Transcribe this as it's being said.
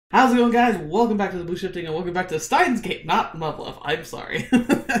How's it going, guys? Welcome back to the Blue Shifting and welcome back to Steins game, not level up. I'm sorry.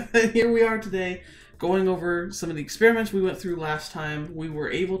 Here we are today going over some of the experiments we went through last time. We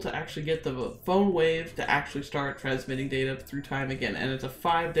were able to actually get the phone wave to actually start transmitting data through time again, and it's a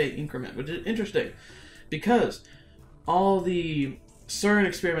 5-day increment, which is interesting because all the CERN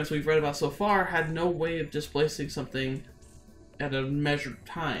experiments we've read about so far had no way of displacing something at a measured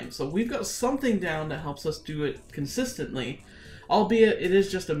time. So we've got something down that helps us do it consistently. Albeit, it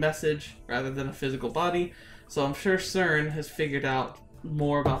is just a message rather than a physical body, so I'm sure CERN has figured out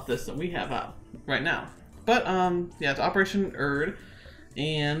more about this than we have out right now. But, yeah, it's Operation Erd,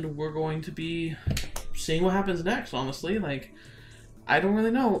 and we're going to be seeing what happens next, honestly. Like, I don't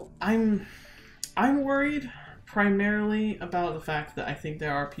really know. I'm worried primarily about the fact that I think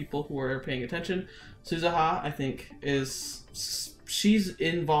there are people who are paying attention. Suzuha, I think, she's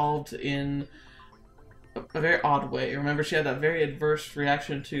involved in a very odd way. Remember, she had that very adverse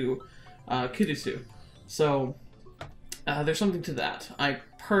reaction to Kirisu. So, there's something to that. I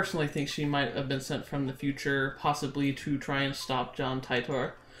personally think she might have been sent from the future, possibly to try and stop John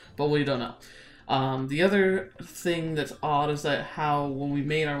Titor, but we don't know. The other thing that's odd is that how, when we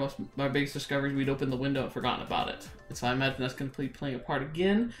made our biggest discoveries, we'd opened the window and forgotten about it. And so I imagine that's going to be playing a part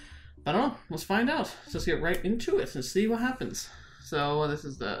again. I don't know. Let's find out. Let's get right into it and see what happens. So, this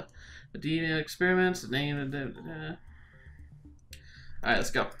is the DNA experiments, name. Alright, let's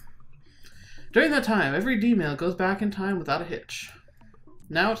go. During that time, every D-mail goes back in time without a hitch.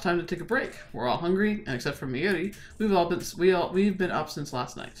 Now it's time to take a break. We're all hungry, and except for Miyuri, we've been up since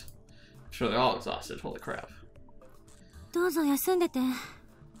last night. I'm sure they're all exhausted. Holy crap.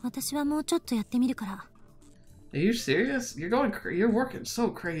 Are you serious? You're working so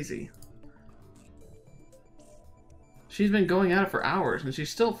crazy. She's been going at it for hours, and she's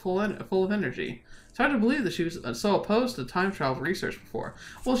still full of energy. It's hard to believe that she was so opposed to time travel research before.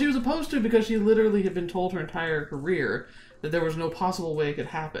 Well, she was opposed to it because she literally had been told her entire career that there was no possible way it could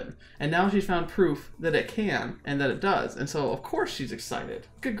happen. And now she's found proof that it can, and that it does. And so, of course, she's excited.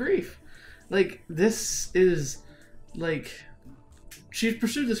 Good grief. Like, this is, like, she's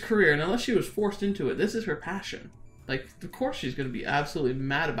pursued this career, and unless she was forced into it, this is her passion. Like, of course she's going to be absolutely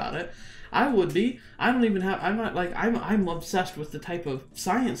mad about it. I would be. I'm obsessed with the type of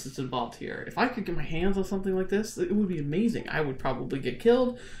science that's involved here. If I could get my hands on something like this, it would be amazing. I would probably get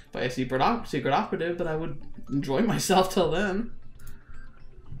killed by a secret operative, but I would enjoy myself till then.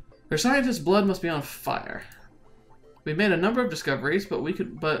 Her scientist's blood must be on fire. We've made a number of discoveries, but we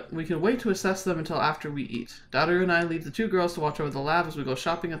can wait to assess them until after we eat. Daru and I leave the two girls to watch over the lab as we go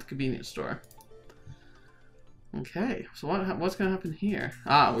shopping at the convenience store. Okay, so what's going to happen here?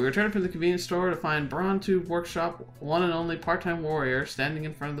 We return from the convenience store to find Braun Tube Workshop, one and only part-time warrior, standing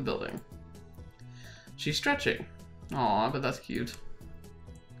in front of the building. She's stretching. Aw, but that's cute.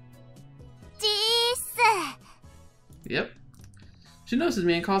 Yep. She notices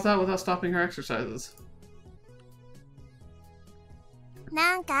me and calls out without stopping her exercises.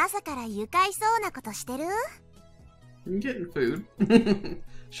 I'm getting food.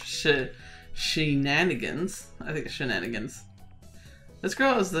 Shit. Shenanigans. I think it's shenanigans. This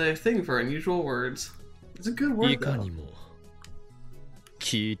girl has the thing for unusual words. It's a good word, though.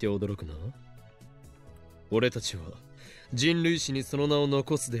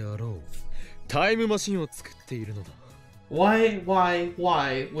 Why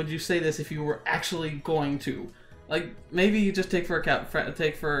would you say this if you were actually going to? Like, maybe you just take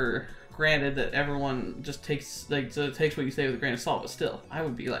for granted that everyone just takes what you say with a grain of salt, but still, I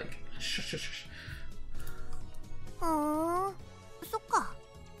would be like, shh.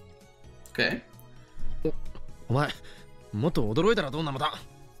 Okay.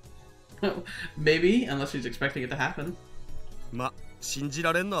 Maybe, unless she's expecting it to happen.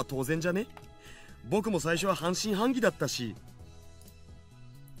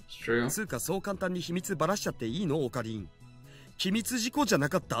 It's true.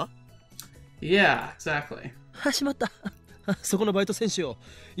 Yeah, exactly.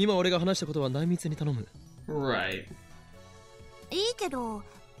 Right.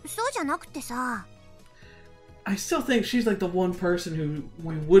 I still think she's like the one person who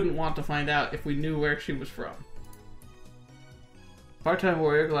we wouldn't want to find out if we knew where she was from. Part-time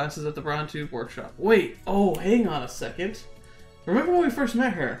warrior glances at the Braun Tube Workshop. Wait, oh, hang on a second. Remember when we first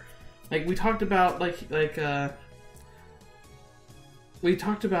met her? Like, we talked about, we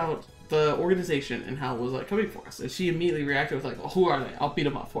talked about the organization and how it was, like, coming for us. And she immediately reacted with, like, well, who are they? I'll beat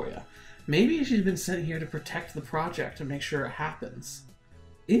them up for you. Maybe she's been sent here to protect the project and make sure it happens.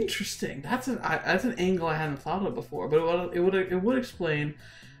 Interesting. That's an angle I hadn't thought of before, but it would explain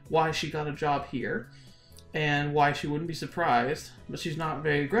why she got a job here. and why she wouldn't be surprised, but she's not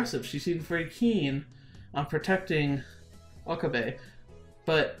very aggressive. She seems very keen on protecting Okabe,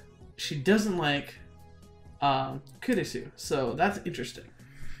 but she doesn't like Kurisu, so that's interesting.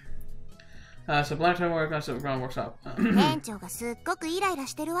 So Black Time Warrior Concept Ground Workshop.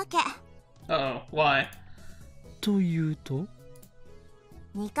 Uh-oh, why? というと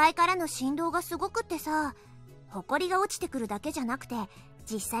2階からの振動がすごくってさ、埃が落ちてくるだけじゃなくて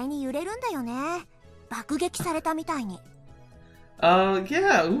実際に揺れるんだよね。爆撃されたみたいに。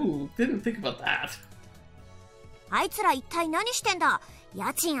Yeah, ooh, didn't think about that. あいつら一体何してんだ。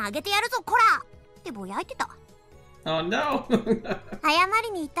家賃上げてやるぞこらってぼやいてた。Oh no. 謝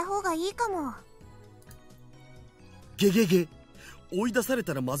りに行った方がいいかも。ゲゲゲ、追い出され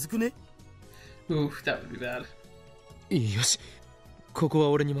たらまずくね。 Oof, that would be bad. よし、ここは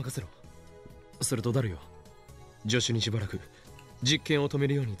俺に任せろ。それとダルよ、助手にしばらく実験を止め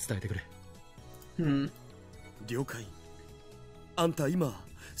るように伝えてくれ。了解。あんた今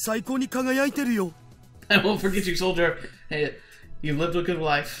最高に輝いてるよ。I won't forget you, soldier. Hey, you've lived a good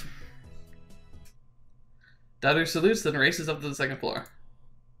life. Daru salutes, then races up to the second floor.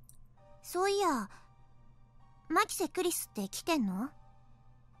 そういや、マキセクリスって来てんの？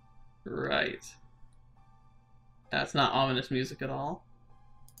 Right. That's not ominous music at all.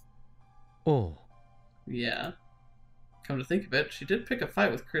 Oh. Yeah. Come to think of it, she did pick a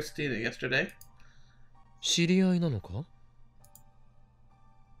fight with Christina yesterday. 知り合いなのか？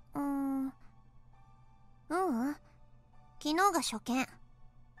昨日が初見。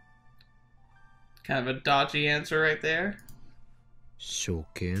Kind of a dodgy answer right there. 初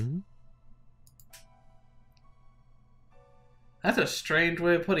見？ That's a strange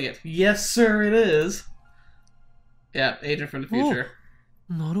way of putting it. Yes, sir, it is. Yeah, agent from the future.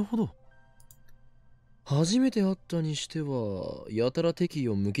 なるほど。初めて会ったにしては、やたら敵意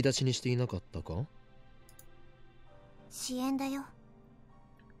をむき出しにしていなかったか？支援だよ。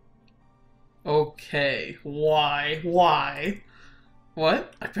Okay, why? Why?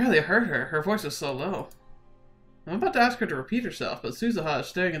 What? I barely heard her. Her voice was so low. I'm about to ask her to repeat herself, but Suzuha is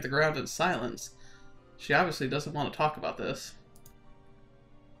staring at the ground in silence. She obviously doesn't want to talk about this.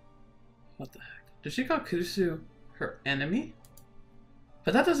 What the heck? Did she call Kurisu her enemy?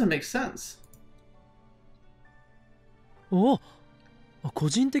 But that doesn't make sense. お、個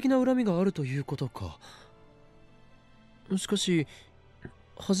人的な恨みがあるということか。しかし、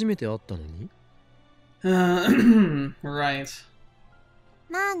初めて会ったのに？ Right.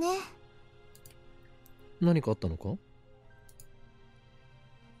 まあね。何かあったのか？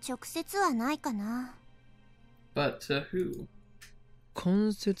直接はないかな。But to who?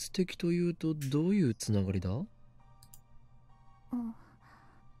 間接的というとどういうつながりだ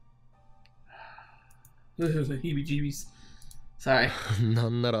？Heebie-jeebies. Sorry. な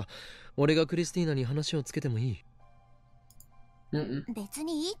んなら俺がクリスティーナに話をつけてもいい。別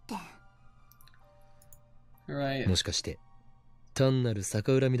にいいって。Right. もしかして単なる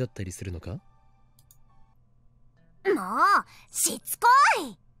逆恨みだったりするのか？もうしつこ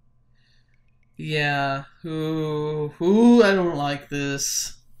い。Yeah. Ooh, I don't like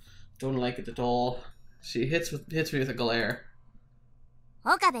this. Don't like it at all. She hits me with a glare.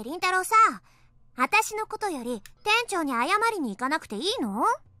 岡部倫太郎さ、私のことより店長に謝りに行かなくていいの？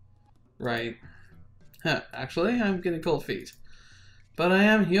 Right. Huh, actually, I'm getting cold feet. But I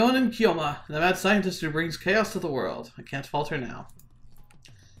am Hyonin Kyoma, the mad scientist who brings chaos to the world. I can't falter now.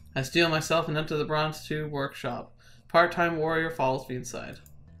 I steel myself and enter the Bronze Tube workshop. Part-time warrior follows me inside.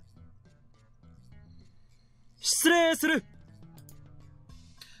 失礼する。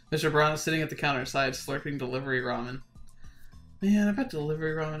 Mr. Braun is sitting at the counter side, slurping delivery ramen. Man, I bet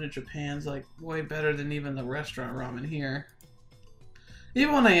delivery ramen in Japan's like way better than even the restaurant ramen here.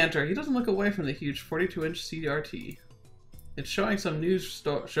 Even when I enter, he doesn't look away from the huge 42-inch CRT. It's showing some news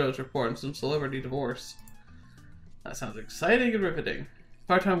shows reporting some celebrity divorce. That sounds exciting and riveting.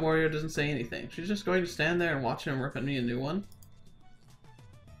 Part-time warrior doesn't say anything. She's just going to stand there and watch him rip at me a new one.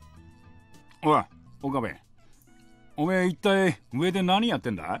 おい、岡部。おめえ一体上で何やって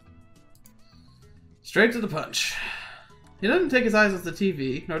んだ? Straight to the punch. He doesn't take his eyes off the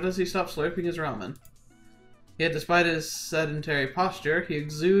TV, nor does he stop slurping his ramen. Yet despite his sedentary posture, he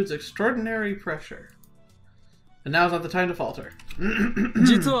exudes extraordinary pressure. And now's not the time to falter.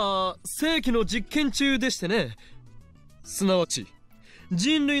 実は世紀の実験中でしてね。すなわち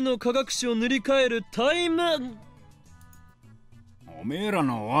人類の科学史を塗り替えるタイム。おめえら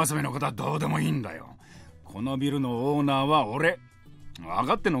のお遊びのことはどうでもいいんだよ。このビルのオーナーは俺。分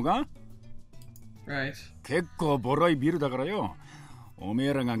かってんのか？ Right. 結構ボロいビルだからよ。おめ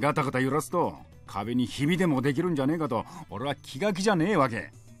えらがガタガタ揺らすと壁にひびでもできるんじゃねえかと俺は気が気じゃねえわ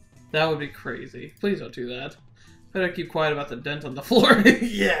け。That would be crazy. Please don't do that. Better keep quiet about the dent on the floor.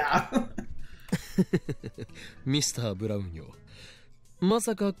 Yeah. ミスター・ブラウンよ。ま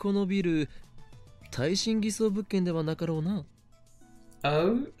さかこのビル、耐震偽装物件ではなかろうな。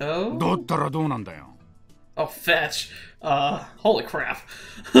Oh? だったらどうなんだよ。Oh, fetch. Holy crap.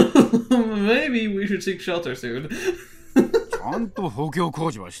 Maybe we should seek shelter soon. ちゃんと補強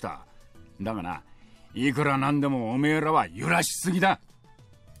工事はした。だがな、いくらなんでもおめえらは揺らしすぎだ。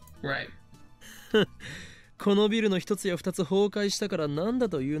Right. このビルの一つや二つ崩壊したからなんだ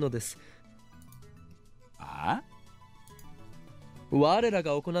というのです。あ？我ら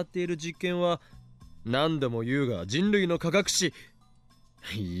が行っている実験は何度も言うが人類の科学史、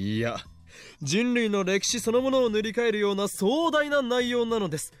いや人類の歴史そのものを塗り替えるような壮大な内容なの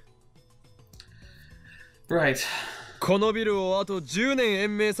です。 Right. このビルをあと10年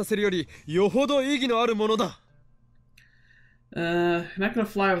延命させるよりよほど意義のあるものだ。Not gonna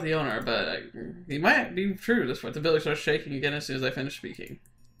fly with the owner, but he might be true this point. The building starts shaking again as soon as I finish speaking.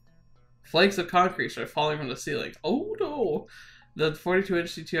 Flakes of concrete start falling from the ceiling. Oh no! The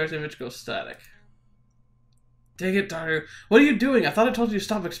 42-inch CTR's image goes static. Dang it, Daru. What are you doing? I thought I told you to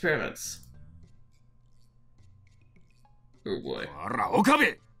stop experiments. Oh boy. あら、岡部!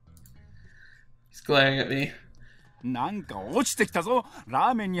 He's glaring at me. なんか落ちてきたぞ。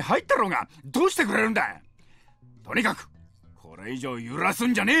ラーメンに入ったろうが。どうしてくれるんだ。とにかくこれ以上揺らす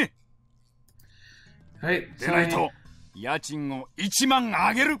んじゃねえ。はい。でないと家賃を1万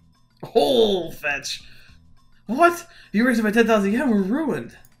あげる。Oh, fetch. What? You raised it by 10,000 yen. We're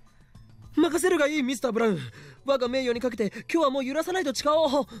ruined. 任せるがいいミスター・ブラウン。我が名誉にかけて今日はもう揺らさないと誓おう。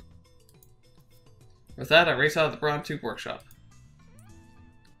 With that, I race out of the Braun Tube workshop.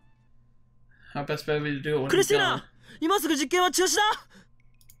 How best bet me to do it when クリ he's スティ gone? ナ、今すぐ実験は中止だ。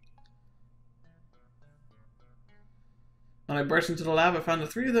 When I burst into the lab, I found the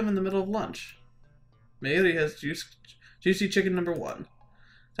three of them in the middle of lunch. Mayuri has juicy chicken number 1.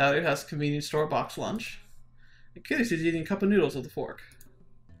 Talia has convenience store box lunch. And Kitty's eating a cup of noodles with a fork.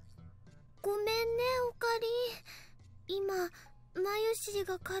 ごめんね、おかり。今、まゆし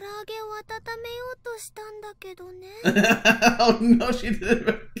が唐揚げを温めようとしたんだけどね。Oh no, she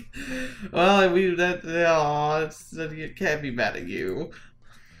didn't. Well, it can't be mad at you.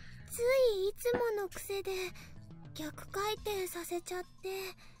 ついいつもの癖で逆回転させちゃって、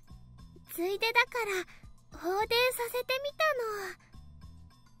ついでだから放電させてみた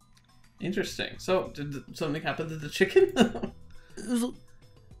の。 Interesting. So, did something happen to the chicken?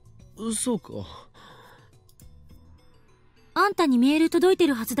 そうか。あんたにメール届いて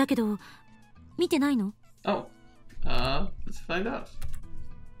るはずだけど、見てないの？ Oh, let's find out.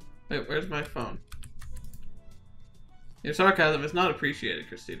 Wait, where's my phone? Your sarcasm is not appreciated,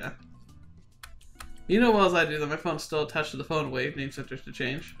 Christina. You know well as I do that my phone's still attached to the phone wave name centers to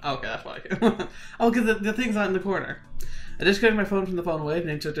change. Oh, okay, that's why. Oh, because the thing's not in the corner. I disconnected my phone from the phone wave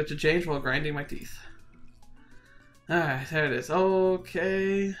name center to change while grinding my teeth. Alright, there it is.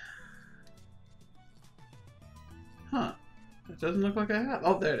 Okay. Huh. It doesn't look like I have.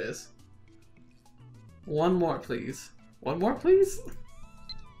 Oh, there it is. One more, please. One more, please?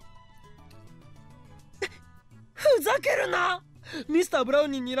 ふざけるな！ミスター・ブラウ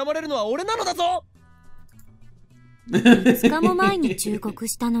ンに睨まれるのは俺なのだぞ！ 2日も前に忠告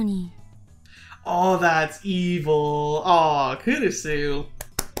したのに。Oh, that's evil. Oh, Kurusu.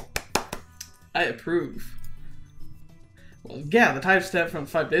 I approve. Well, yeah, the timestamp from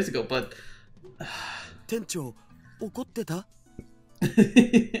 5 days ago, but... 店長、怒ってた？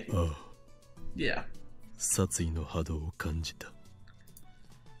 Yeah. 殺意の波動を感じた。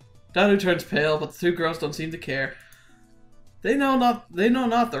 Danu turns pale, but the two girls don't seem to care. They know not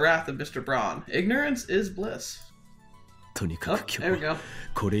the wrath of Mr. Braun. Ignorance is bliss. とにかく there 今 we 日 go. は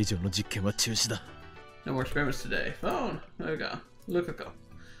これ以上の実験は中止だ。 No more experiments today. Phone. There we go. Lukako.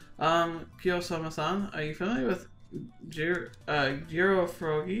 Kiyosama-san, are you familiar with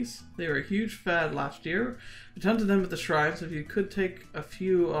Gyrophrogies? They were a huge fad last year. We hunted them at the shrines. If you could take a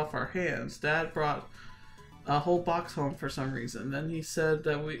few off our hands. Dad brought a whole box home for some reason. Then he said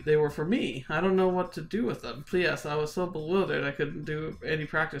that they were for me. I don't know what to do with them. P.S. I was so bewildered I couldn't do any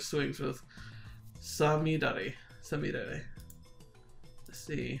practice swings with Samidare. Let's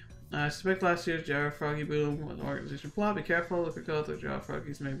see. I suspect last year's Gyrophrogy boom was an organization plot. Be careful. Look at code. The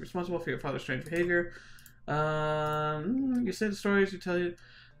Gyrophrogies may be responsible for your father's strange behavior. You say the stories you tell you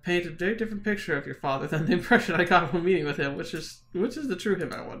paint a very different picture of your father than the impression I got from meeting with him, which is the true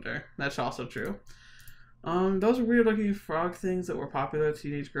him, I wonder. That's also true. Those are weird looking frog things that were popular with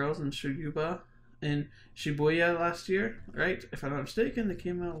teenage girls in Shibuya last year, right? If I'm not mistaken, they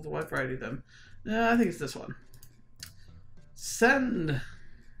came out with a wide variety of them. I think it's this one. Send.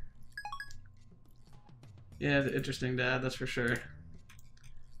 Yeah, interesting to add, that's for sure.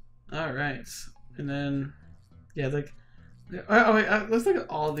 Alright. And then, yeah, like, oh wait, let's look at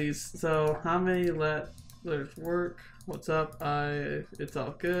all these. So, how many let work? What's up? It's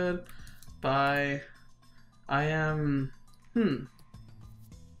all good. Bye. I am,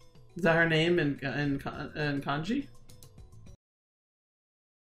 Is that her name in kanji?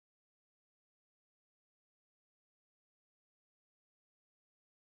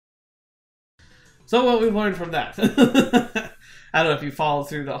 So what we've learned from that. I don't know if you followed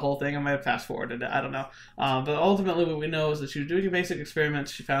through the whole thing. I might have fast forwarded it. I don't know. But ultimately what we know is that she was doing a basic experiment.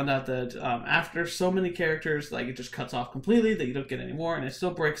 She found out that after so many characters, like, it just cuts off completely, that you don't get any more, and it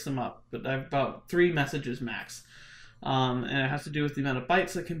still breaks them up. But about 3 messages max. And it has to do with the amount of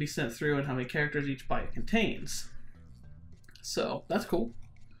bytes that can be sent through and how many characters each byte contains. So, that's cool.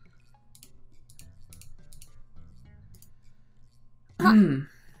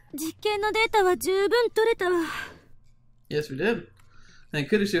 Yes, we did. And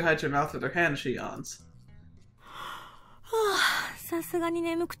Kudisu hides her mouth with her hand as she yawns. さすがに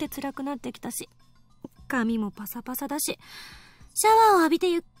眠くて辛くなってきたし、髪もパサパサだし、シャワーを浴びて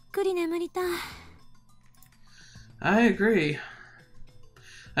ゆっくり眠りたい。I agree.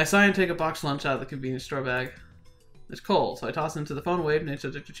 I sigh and take a box lunch out of the convenience store bag. It's cold, so I toss it into the phone, wave, and it's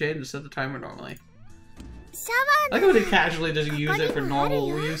subject to change and set the timer normally. I like how they casually just use it for normal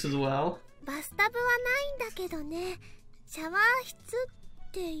use as well. バスタブはないんだけどね。シャワー室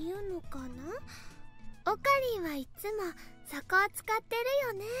っていうのかな？オカリンはいつもそこを使ってる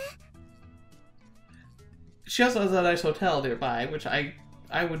よね。She also has a nice hotel nearby, which I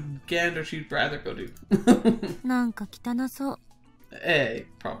would gander she'd rather go to. なんか汚そう。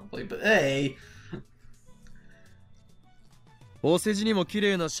Probably, but A. お世辞にも綺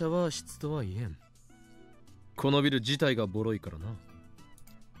麗なシャワー室とは言えん。このビル自体がボロいからな。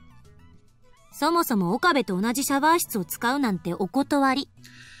そもそも岡部と同じシャワー室を使うなんてお断り。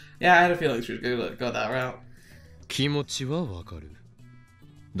Yeah, I had a feeling she was going to go that route. 気持ちはわかる。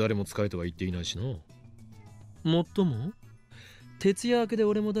誰も使えとは言っていないしな。もっとも徹夜明けで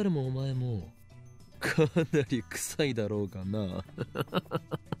俺も誰もお前もかなり臭いだろうがな。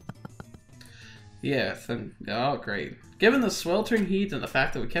Yes, and oh great. Given the sweltering heat and the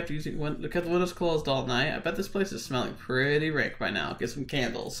fact that we kept the windows closed all night, I bet this place is smelling pretty rank by now. Get some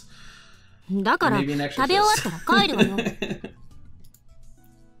candles. だから食べ終わったら帰るわよ。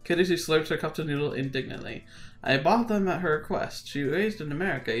Kudisu slurps her cup of noodle indignantly. I bought them at her request. She was raised in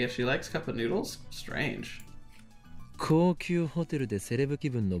America, yet she likes cup of noodles? Strange. 高級ホテルでセレブ気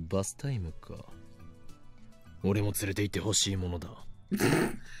分のバスタイムか。俺も連れて行ってほしいものだ。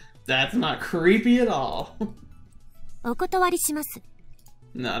That's not creepy at all. お断りします。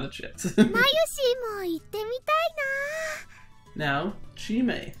Not a chance. マユシも行ってみたいな。 Now, she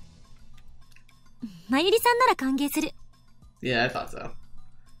may. まゆりさんなら歓迎する。Yeah, I thought so. 本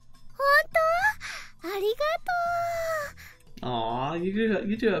当？ありがとう。Aw, you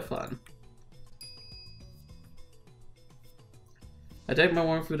do have fun. I take my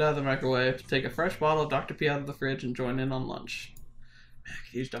warm food out of the microwave, take a fresh bottle of Dr. P out of the fridge, and join in on lunch. Man, I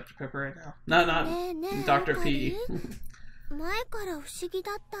could use Dr. Pepper right now. No, not Dr. P. 前から不思議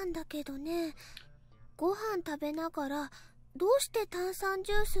だったんだけどね。ご飯食べながらどうして炭酸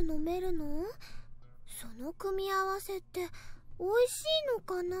ジュース飲めるの？その組み合わせって美味しいの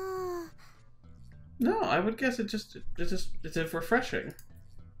かな？ No, I would guess it's refreshing.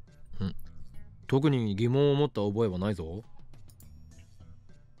 特に疑問を持った覚えはないぞ。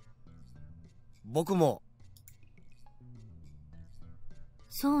僕も。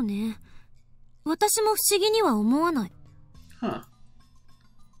そうね。私も不思議には思わない。Huh.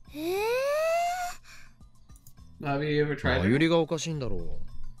 Have you ever tried it? ゆりがおかしいんだろう。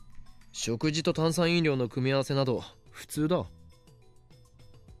食事と炭酸飲料の組み合わせなど普通だ。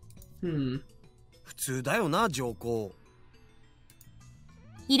普通だよな、上皇。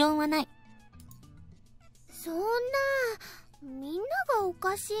異論はない。そんな、みんながお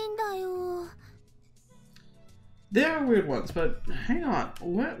かしいんだよ。There are weird ones, but hang on.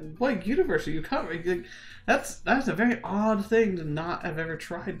 What universe are you covering? That's a very odd thing to not have ever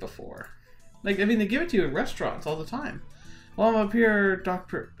tried before. Like, I mean, they give it to you in restaurants all the time. Well, I'm up here,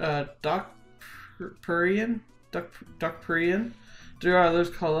 Doc Purian. Do our lives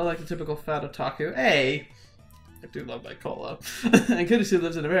cola like the typical fat otaku? Hey, I do love my cola. And Kudisu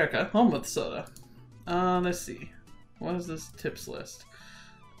lives in America, home with soda. Let's see. What is this tips list?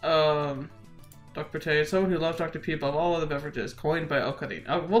 Dr. Potato, someone who loves Dr. P above all other beverages, coined by Okarin.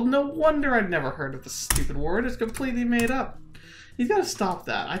 Oh, well, no wonder I'd never heard of this stupid word. It's completely made up. He's got to stop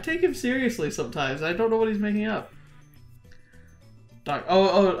that. I take him seriously sometimes. I don't know what he's making up.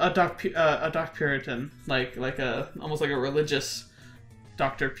 A Doc Puritan, like a almost like a religious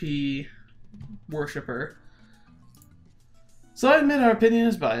Dr. P worshipper. So I admit our opinion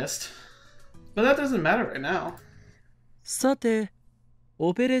is biased, but that doesn't matter right now. さて、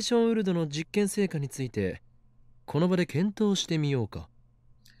オペレーションウルドの実験成果についてこの場で検討してみようか。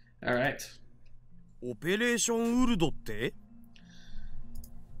All right. オペレーションウルドって？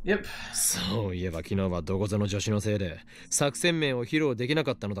 Yep. そういえば昨日はどこぞの助手のせいで作戦面を披露できな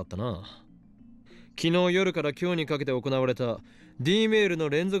かったのだったな。昨日夜から今日にかけて行われた D メールの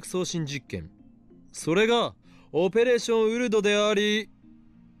連続送信実験、それがオペレーションウルドであり、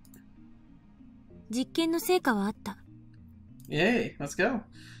実験の成果はあった。Yay, let's go.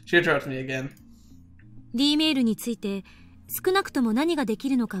 She interrupts me again. D メールについて少なくとも何ができ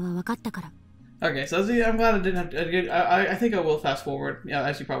るのかは分かったから。Okay, so I'm glad I didn't have to. I think I will fast forward, yeah,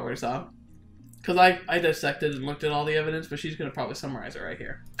 as you probably saw. Because I dissected and looked at all the evidence, but she's going to probably summarize it right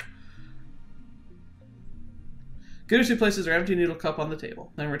here. Goodersie places her empty noodle cup on the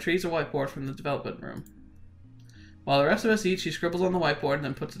table, then retrieves a whiteboard from the development room. While the rest of us eat, she scribbles on the whiteboard and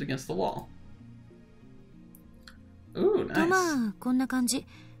then puts it against the wall. Ooh, nice. とまあ、こんな感じ。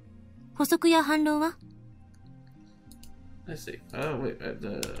補足や反論は？ Let's see. Oh, wait.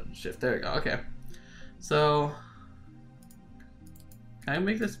 Shit. There we go. Okay. So, can I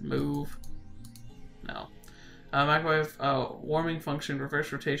make this move? No. Microwave warming function,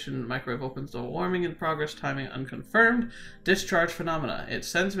 reverse rotation, microwave opens the warming in progress, timing unconfirmed. Discharge phenomena. It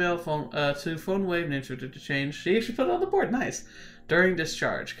sends mail to phone wave nature to change. She actually put it on the board. Nice. During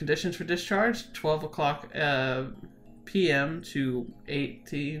discharge. Conditions for discharge, 12 o'clock p.m. to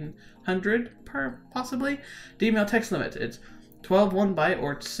 1800 possibly. D-mail text limit. It's 12 1-byte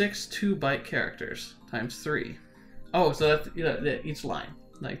or 6 2-byte characters times 3. Oh, so that's each line.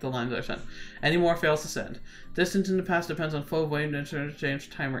 Like the lines that are sent. Any more fails to send. Distance into past depends on phone wave interchange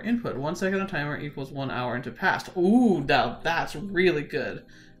timer input. 1 second on timer equals 1 hour into past. Ooh, now that's really good.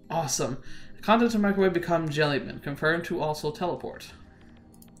 Awesome. Contents of microwave become jellyman. Confirmed to also teleport.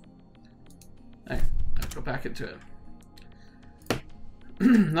 Alright, let's go back into it.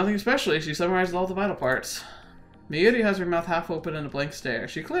 Nothing especially. She summarized all the vital parts. Miyuri has her mouth half open in a blank stare.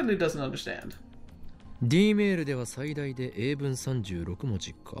 She clearly doesn't understand. D メールでは最大で英文36文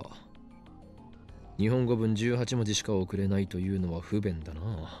字か。日本語文18文字しか送れないというのは不便だ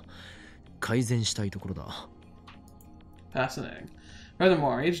な。改善したいところだ。Fascinating.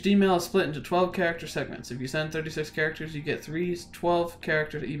 Furthermore, each D-mail is split into 12 character segments. If you send 36 characters, you get 3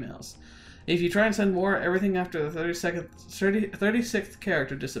 12-character emails. If you try and send more, everything after the 36th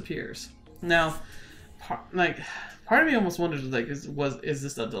character disappears. Now, part of me almost wonders, like, is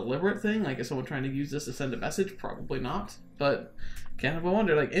this a deliberate thing? Like, is someone trying to use this to send a message? Probably not. But can't help but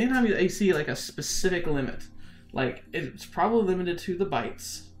wonder, like, anytime you see like a specific limit, like it's probably limited to the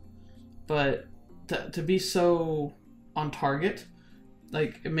bytes, but to be so on target,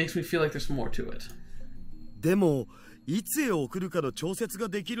 like it makes me feel like there's more to it. でもいつへ送るかの調節が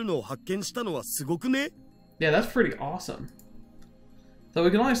できるのを発見したのはすごくね。Yeah, that's pretty awesome. Though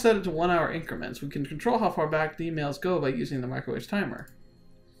we can only set it to 1-hour increments, we can control how far back the emails go by using the microwave's timer.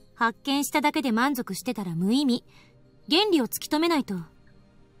 発見しただけで満足してたら無意味。原理を突き止めないと。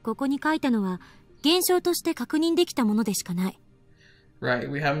ここに書いたのは現象として確認できたものでしかない。Right,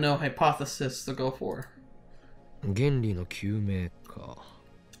 we have no hypothesis to go for. 原理の究明か。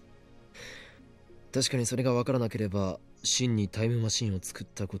確かにそれが分からなければ真にタイムマシンを作っ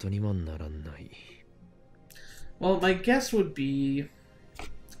たことにはならない。Well, my guess would be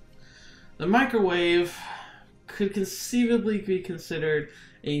the microwave could conceivably be considered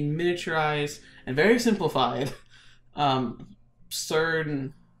a miniaturized and very simplified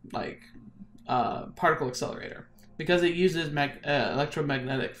CERN particle accelerator, because it uses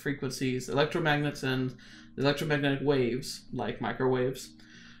electromagnetic frequencies, electromagnets, and electromagnetic waves like microwaves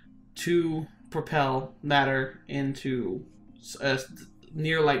to propel matter into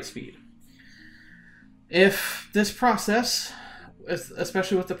near light speed. If this process,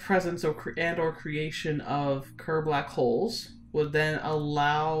 especially with the presence or creation of Kerr black holes, would then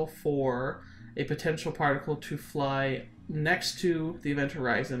allow for a potential particle to fly next to the event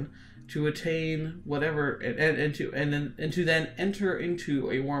horizon to attain whatever and to then enter into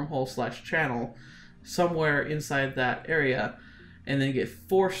a wormhole / channel somewhere inside that area, and then get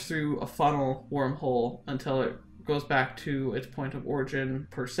forced through a funnel wormhole until it goes back to its point of origin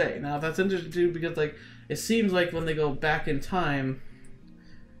per se. Now that's interesting too, because like it seems like when they go back in time,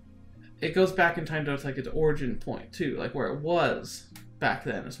 it goes back in time to its origin point too, like where it was back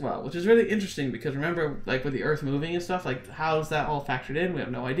then as well, which is really interesting because remember, like with the Earth moving and stuff, like how's that all factored in? We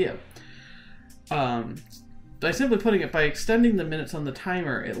have no idea. by simply putting it, by extending the minutes on the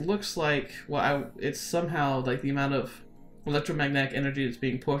timer, it looks like, well, it's somehow like the amount of electromagnetic energy that's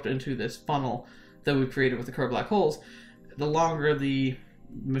being pushed into this funnel that we've created with the curved black holes. The longer the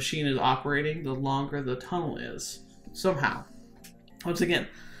machine is operating, the longer the tunnel is. Somehow. Once again,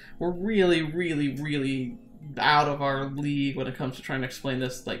 we're really, really, really out of our league when it comes to trying to explain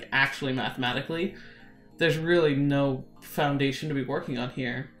this, like, actually mathematically. There's really no foundation to be working on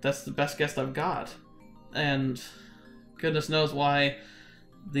here. That's the best guess I've got. And goodness knows why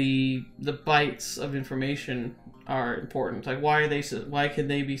the bytes of information are important. Like, why can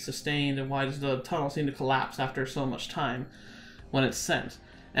they be sustained, and why does the tunnel seem to collapse after so much time when it's sent?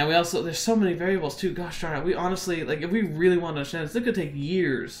 And we also, there's so many variables too. Gosh darn it, we honestly, like, if we really want to understand this, it could take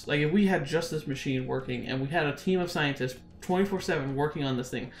years. Like, if we had just this machine working and we had a team of scientists 24/7 working on this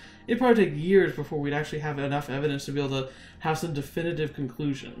thing, it'd probably take years before we'd actually have enough evidence to be able to have some definitive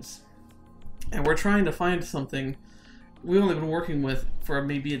conclusions. And we're trying to find something we've only been working with for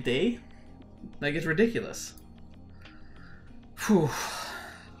maybe a day. Like, it's ridiculous. Whew.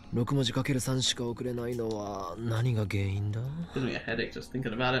 6文字 ×3 しか送れないのは何が原因だ? Gives me a headache just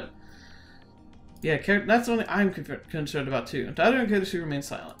thinking about it. Yeah, that's something I'm concerned about too. Dada and Kedushi remain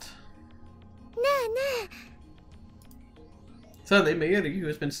silent. Suddenly, Mayuri, who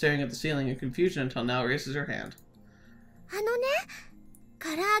has been staring at the ceiling in confusion until now, raises her hand. 唐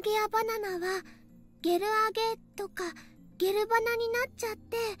揚げやバナナはゲル揚げとかゲルバナになっちゃっ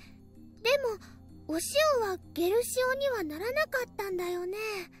て、でもお塩はゲル塩にはならなかったんだよね。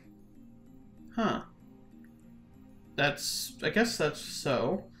Huh. I guess that's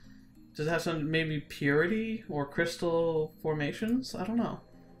so. Does it have some maybe purity or crystal formations? I don't know.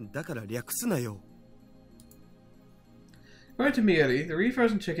 だから略すなよ。According to Miyuri, the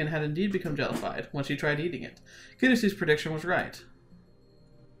refrozen chicken had indeed become jellified when she tried eating it. Kudushi's prediction was right.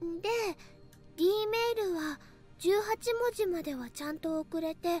 で、D メールは18文字まではちゃんと送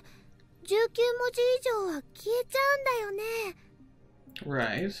れて、19文字以上は消えちゃうんだよね。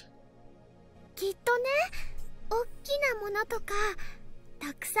Right. きっとね、おっきなものとか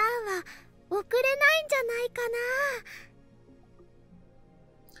たくさんは送れないんじゃないか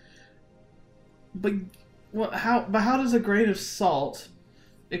な。But how does a grain of salt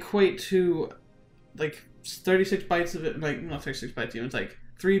equate to like 36 bytes of it? Like, not 36 bytes even. It's like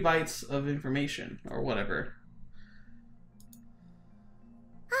 3 bytes of information or whatever.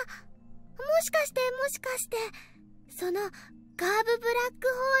 あ、もしかしてそのカーブブラック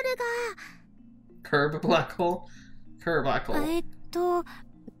ホールが。Curve black hole? Curve black hole.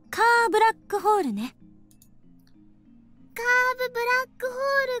 カーブラックホールね。カーブブラックホ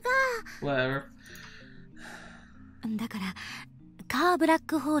ールが。Whatever. だからカーブラッ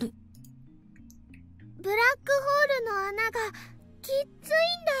クホール。ブラックホールの穴がきついん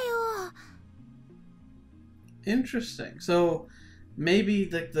だよ。 Interesting. So maybe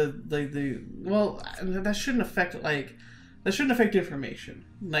the well, that shouldn't affect information.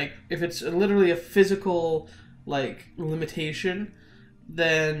 Like, if it's literally a physical like limitation,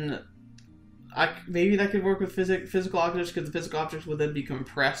 then maybe that could work with physical objects, because the physical objects would then be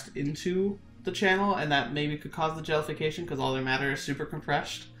compressed into the channel, and that maybe could cause the jellification because all their matter is super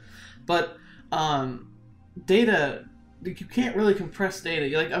compressed. But data, like, you can't really compress data.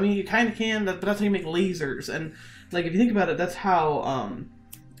 You kind of can, but that's how you make lasers. And like, if you think about it, that's how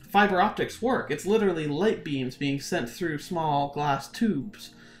fiber optics work. It's literally light beams being sent through small glass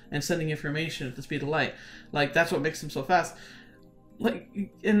tubes and sending information at the speed of light. Like, that's what makes them so fast. Like,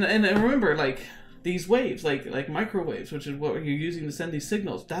 and remember, like, these waves, like microwaves, which is what you're using to send these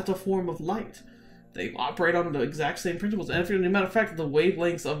signals, that's a form of light. They operate on the exact same principles. And as a matter of fact, the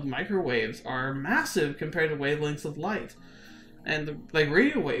wavelengths of microwaves are massive compared to wavelengths of light. And like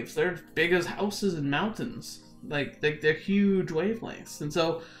radio waves, they're as big as houses and mountains. Like they're huge wavelengths. And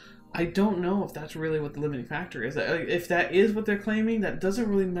so I don't know if that's really what the limiting factor is. If that is what they're claiming, that doesn't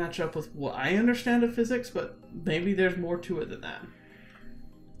really match up with what I understand of physics, but maybe there's more to it than that.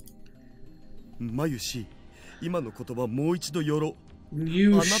 マユシ、今の言葉もう一度よろ。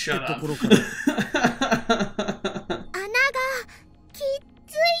 You shut up. 穴がきっ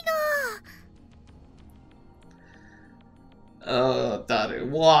ついの。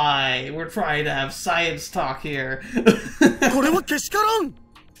Daru, why? We're trying to have science talk here. これはけしからん。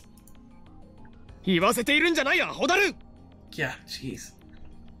言わせているんじゃないや、ホダル。 Yeah, jeez.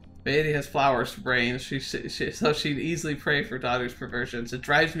 Beatty has flowers for brains, so she'd easily pray for Daru's perversions. It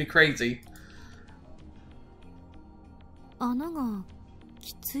drives me crazy. 穴が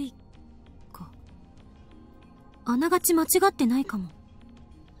きついか。あながち間違ってないかも。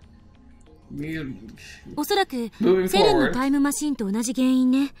おそらくセレンのタイムマシンと同じ原因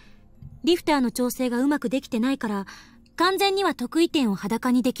ね。リフターの調整がうまくできてないから、完全には得意点を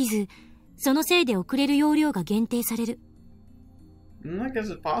裸にできず、そのせいで送れる容量が限定される。I guess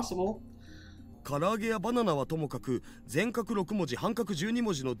it's possible. 唐揚げやバナナはともかく全角6文字半角12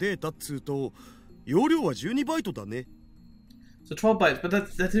文字のデータっつうと容量は12バイトだね。So 12 bytes, but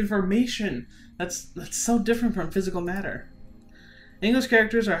that's information. That's so different from physical matter. English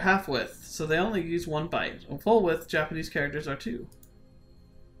characters are half width, so they only use 1 byte. Full width Japanese characters are 2.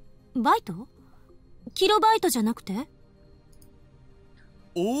 バイト？キロバイトじゃなくて？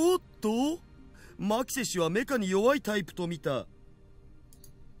おーっとマキセ氏はメカに弱いタイプと見た。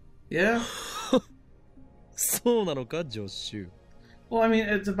Yeah. そうなのか、ジョッシュ。Well, I mean,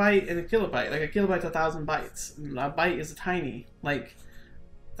 it's a byte and a kilobyte. Like a kilobyte's 1,000 bytes. A byte is tiny. Like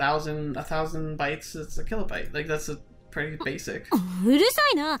 1,000 bytes is a kilobyte. Like that's a pretty basic. うるさ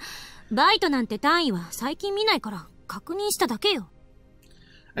いな。バイトなんて単位は最近見ないから確認しただけよ。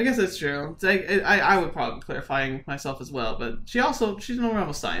I guess that's true. It's like, I would probably be clarifying myself as well, but she's no realm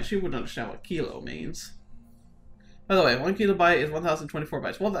of science. She wouldn't understand what kilo means. By the way, 1 kilobyte is 1,024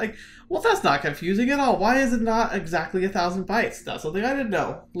 bytes. Well, that's not confusing at all. Why is it not exactly 1,000 bytes? That's something I didn't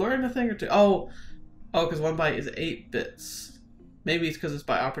know. Learn a thing or two. Oh, because 1 byte is 8 bits. Maybe it's because it's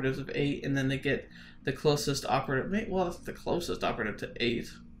by operatives of 8, and then they get the closest operative. Well, that's the closest operative to 8,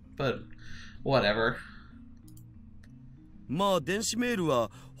 but whatever. まあ電子メール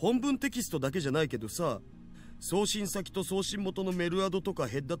は本文テキストだけじゃないけどさ、送信先と送信元のメルアドとか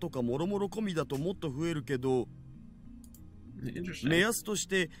ヘッダとかもろもろ込みだともっと増えるけど、目安とし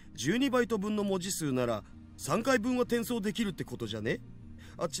て12バイト分の文字数なら3回分は転送できるってことじゃね？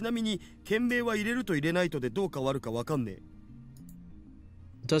あ、ちなみに件名は入れると入れないとでどう変わるかわかんねえ。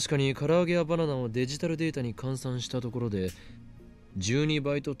確かに唐揚げやバナナをデジタルデータに換算したところで12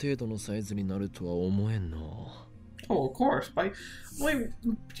バイト程度のサイズになるとは思えんな。Oh, of course. Wait,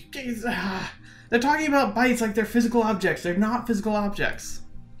 they're talking about bytes like they're physical objects. They're not physical objects.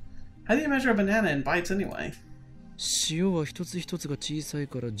 How do you measure a banana in bytes anyway? 塩は一つ一つが小さい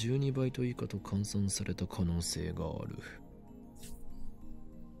から12バイト以下と換算された可能性がある。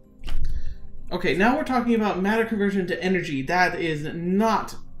Okay, now we're talking about matter conversion to energy. That is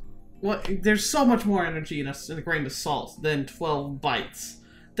not what. There's so much more energy in a grain of salt than 12 bytes.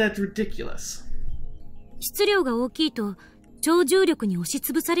 That's ridiculous. 質量が大きいと超重力に押し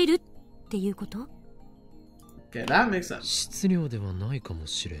つぶされるっていうこと？ Okay, that makes sense. 質量ではないかも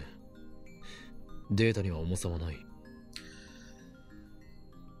しれん。データには重さはない。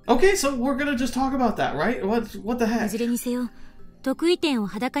Okay, so we're gonna just talk about that, right? What the heck? いずれにせよ、得意点を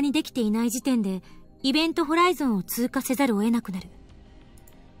裸にできていない時点でイベントホライゾンを通過せざるを得なくなる。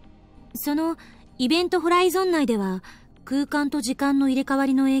そのイベントホライゾン内では空間と時間の入れ替わ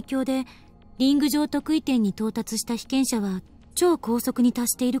りの影響でリング上得意点に到達した被験者は超高速に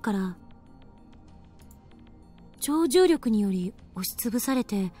達しているから、超重力により押しつぶされ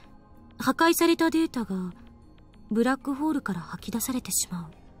て破壊されたデータがブラックホールから吐き出されてしま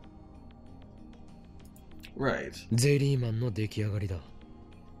う。Right. ゼリーマンの出来上がりだ。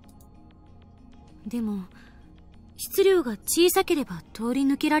でも質量が小さければ通り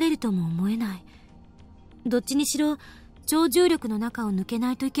抜けられるとも思えない。どっちにしろ超重力の中を抜け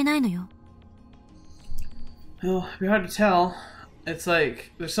ないといけないのよ。Well, it'd be hard to tell. It's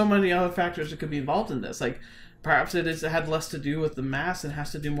like there's so many other factors that could be involved in this. Like perhaps it had less to do with the mass and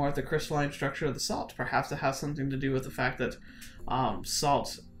has to do more with the crystalline structure of the salt. Perhaps it has something to do with the fact that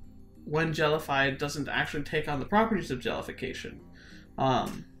salt, when jellified, doesn't actually take on the properties of jellification.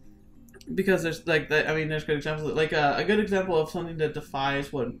 Because there's there's good examples. Like a good example of something that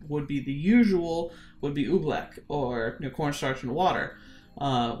defies what would be the usual would be oobleck or cornstarch and water.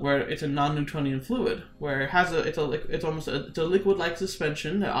 Where it's a non-Newtonian fluid, where it has it's a liquid-like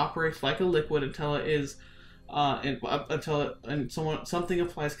suspension that operates like a liquid until it is something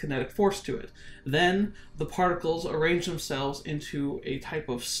applies kinetic force to it. Then the particles arrange themselves into a type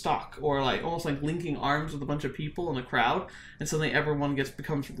of stock, or like almost like linking arms with a bunch of people in a crowd, and suddenly everyone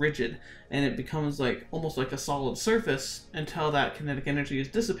becomes rigid, and it becomes like almost like a solid surface until that kinetic energy is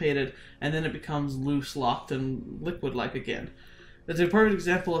dissipated, and then it becomes loose, locked, and liquid-like again. It's a perfect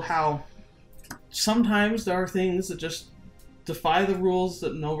example of how sometimes there are things that just defy the rules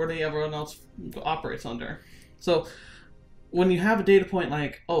that everyone else operates under. So when you have a data point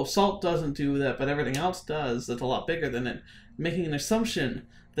like, oh, salt doesn't do that, but everything else does, that's a lot bigger than it, making an assumption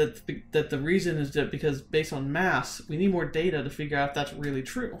that the reason is that because based on mass, we need more data to figure out if that's really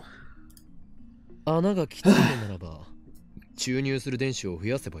true. 穴がきついのならば注入する電子を増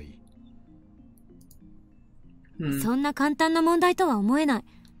やせばいい。そんな簡単な問題とは思えない。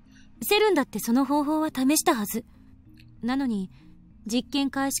セルンだってその方法は試したはず。なのに実験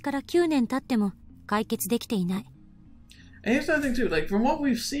開始から9年経っても解決できていない。And here's another thing too. Like from what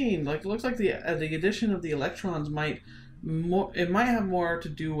we've seen, like it looks like the addition of the electrons might have more to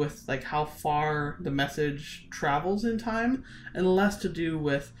do with like how far the message travels in time, and less to do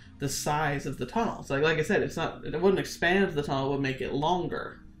with the size of the tunnels. Like I said, it wouldn't expand the tunnel; it would make it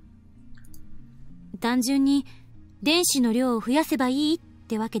longer. 単純に電子の量を増やせばいいっ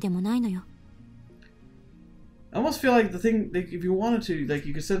てわけでもないのよ。I almost feel like the thing, like if you wanted to, like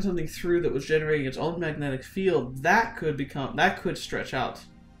you could send something through that was generating its own magnetic field, that could stretch out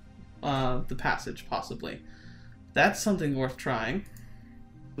the passage possibly. That's something worth trying.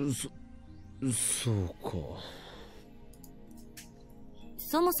 そうか。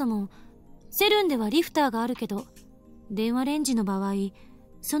そもそもセルンではリフターがあるけど、電話レンジの場合、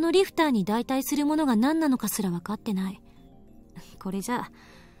そのリフターに代替するものが何なのかすら分かってない。これじゃ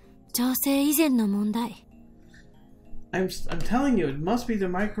調整以前の問題。I'm telling you, it must be the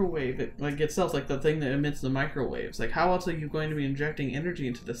microwave, like itself, like the thing that emits the microwaves. Like, how else are you going to be injecting energy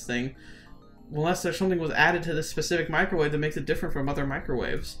into this thing, unless there's something was added to this specific microwave that makes it different from other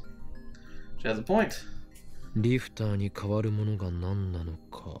microwaves? She has a point. リフターに変わるものが何なの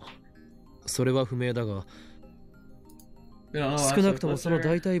か、それは不明だが、少なくともその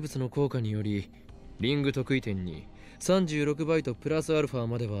代替物の効果により、リング得意点に36バイトプラスアルファ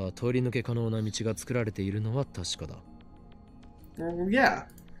までは通り抜け可能な道が作られているのは確かだ。Well, yeah,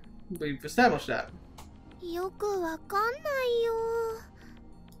 we've established that. よくわかんないよ。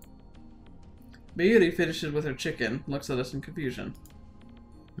Mayuri finishes with her chicken, looks at us in confusion.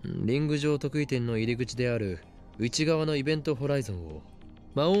 リング上得意点の入り口である内側のイベントホライゾンを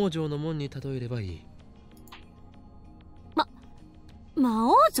魔王城の門に例えればいい。魔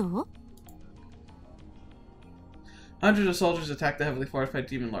王城? Hundreds of soldiers attack the heavily fortified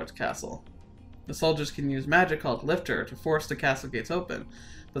Demon Lord's castle. The soldiers can use magic called Lifter to force the castle gates open,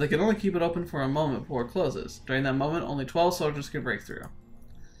 but they can only keep it open for a moment before it closes. During that moment, only 12 soldiers can break through.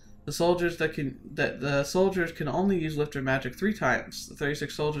 The soldiers can only use Lifter magic 3 times. The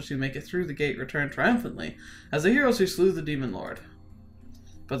 36 soldiers who make it through the gate return triumphantly as the heroes who slew the Demon Lord.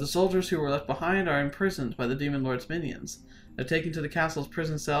 But the soldiers who were left behind are imprisoned by the Demon Lord's minions. They're taken to the castle's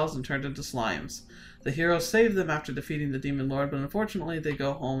prison cells and turned into slimes. The heroes save them after defeating the Demon Lord, but unfortunately they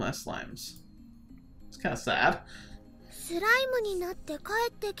go home as slimes. It's kind of sad. スライムになって帰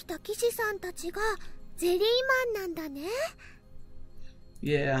ってきた騎士さんたちがゼリーマンなんだね。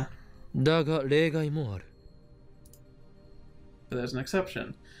Yeah. だが例外もある。But there's an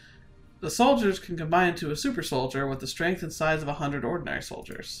exception. The soldiers can combine into a super soldier with the strength and size of 100 ordinary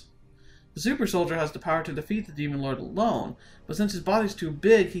soldiers. The super soldier has the power to defeat the Demon Lord alone, but since his body's too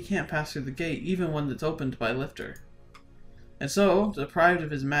big, he can't pass through the gate even when it's opened by Lifter. And so, deprived of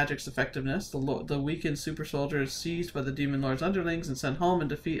his magic's effectiveness, the weakened super soldier is seized by the Demon Lord's underlings and sent home in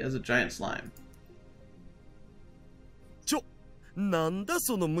defeat as a giant slime. なんだ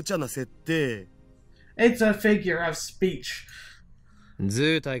その無茶な設定。It's a figure of speech.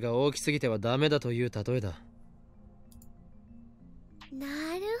 図体が大きすぎてはダメだという例えだ。なるほど。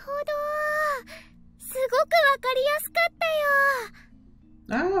すごくわかりやすかっ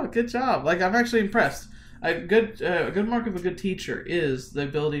たよ。Oh, good job. Like, I'm actually impressed. A good mark of a good teacher is the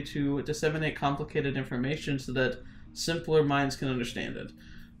ability to disseminate complicated information so that simpler minds can understand it.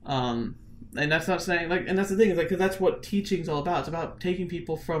 And that's not saying, like, and that's the thing, is like, because that's what teaching's all about. It's about taking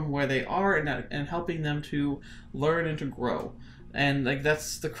people from where they are and helping them to learn and to grow. And like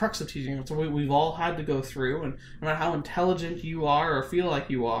that's the crux of teaching. It's what we've all had to go through, and no matter how intelligent you are or feel like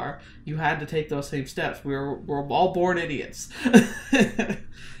you are, you had to take those same steps. We're all born idiots.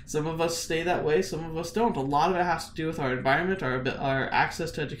 Some of us stay that way, some of us don't. A lot of it has to do with our environment, our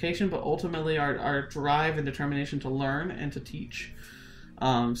access to education, but ultimately our drive and determination to learn and to teach.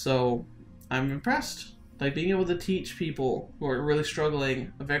 So I'm impressed. Like being able to teach people who are really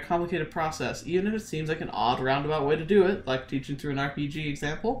struggling a very complicated process, even if it seems like an odd roundabout way to do it, like teaching through an RPG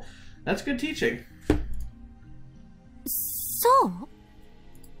example, that's good teaching. そう？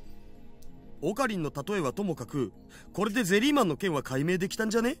オカリンの例えはともかく、これでゼリーマンの件は解明できたん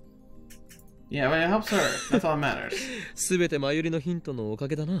じゃね？ Yeah, but it helps her. That's all that matters. すべてマユリのヒントのおか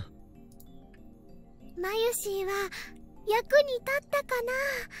げだな。マユシーは役に立ったか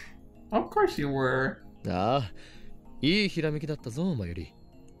な？ Of course you were. ああ、いいひらめきだったぞ、マユリ。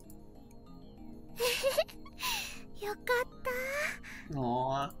よかった。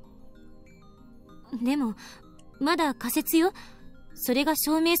Aww. でもまだ仮説よ。それが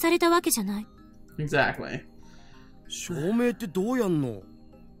証明されたわけじゃない。Exactly. 証明ってどうやんの？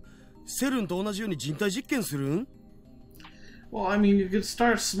セルンと同じように人体実験するん？ Well, I mean, you could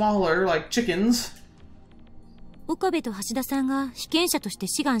start smaller, like chickens. 岡部と橋田さんが被験者として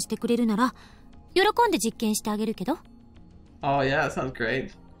志願してくれるなら、喜んで実験してあげるけど。Oh yeah, that sounds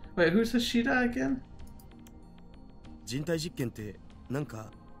great. Wait, who's Hashida again? 人体実験ってなん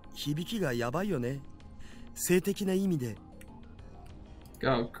か響きがやばいよね。性的な意味で。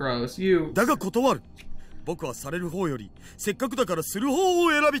Oh, gross. You. だが断る。僕はされる方よりせっかくだからする方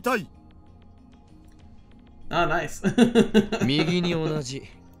を選びたい。Oh, nice. 右に同じ。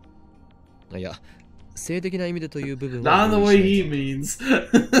いや、性的な意味でという部分は。Not the way he means.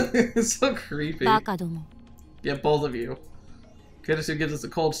 It's so creepy. バカども。Yeah, both of you. Kirisu gives us a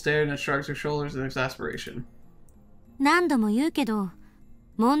cold stare and shrugs her shoulders in exasperation. 何度も言うけど、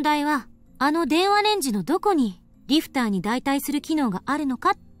問題はあの電話レンジのどこにリフターに代替する機能があるの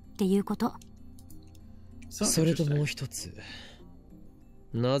かっていうこと。それともう一つ。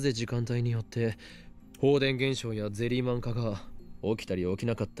なぜ時間帯によって放電現象やゼリーマン化が起きたり起き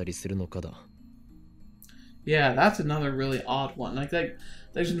なかったりするのかだ。Yeah, that's another really odd one. Like,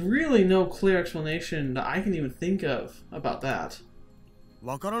 there's really no clear explanation that I can even think of about that.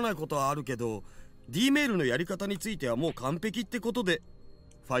 わからないことはあるけど、D メールのやり方についてはもう完璧ってことで。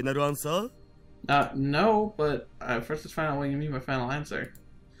ファイナルアンサー？ No, but first let's find out what you mean by final answer.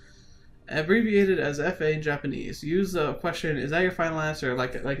 Abbreviated as FA in Japanese. Use the question, is that your final answer?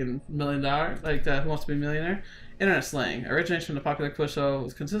 Like in $1 million? Like Who Wants to Be a Millionaire? Internet slang. Originates from the popular quiz show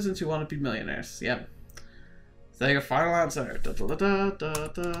with consistency who want to be millionaires. Yep. Is that your final answer? Da da da da da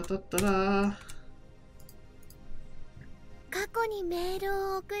da da da. 過去にメール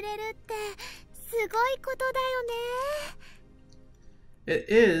を送れるってすごいことだよね。 It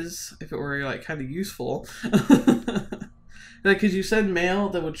is, if it were like kind of useful. Like, could you send mail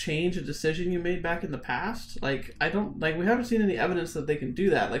that would change a decision you made back in the past? Like, we haven't seen any evidence that they can do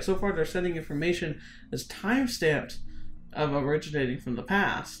that. Like, so far they're sending information that's time-stamped of originating from the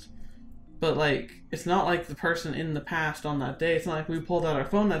past. But, like, it's not like the person in the past on that day. It's not like we pulled out our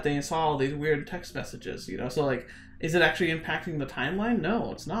phone that day and saw all these weird text messages, you know? So, like, is it actually impacting the timeline?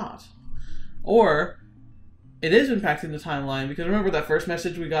 No, it's not. Or it is impacting the timeline, because remember that first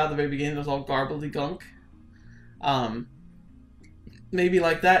message we got at the very beginning was all garbly-gunk? Maybe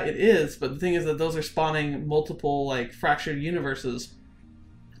like that it is, but the thing is that those are spawning multiple, like, fractured universes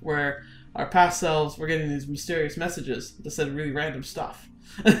where our past selves were getting these mysterious messages that said really random stuff.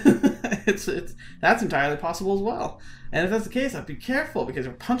 That's entirely possible as well. And if that's the case, I'd be careful, because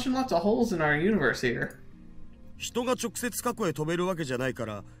we're punching lots of holes in our universe here. 人が直接過去へ飛べるわけじゃないか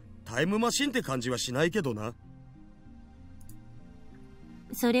らタイムマシンって感じはしないけどな。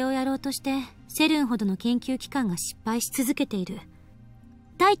それをやろうとしてセルンほどの研究機関が失敗し続けている。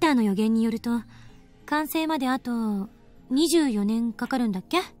タイターの予言によると完成まであと24年かかるんだっ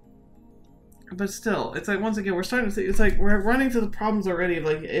け？ But still, it's like, once again, we're starting to see, it's like we're running to the problems already of,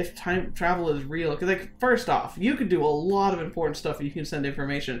 like, if time travel is real. Because, like, first off, you could do a lot of important stuff if you can send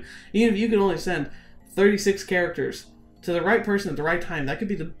information. Even if you could only send 36 characters to the right person at the right time, that could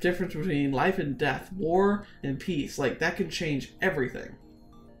be the difference between life and death, war and peace. Like, that could change everything.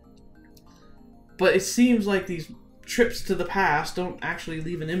 But it seems like these trips to the past don't actually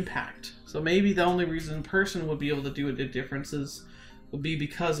leave an impact. So maybe the only reason a person would be able to do a differences would be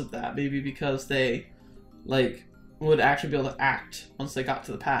because of that. Maybe because they, like, would actually be able to act once they got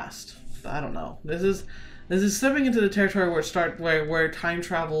to the past. I don't know. This is stepping into the territory where time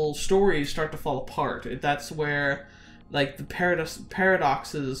travel stories start to fall apart. That's where, like, the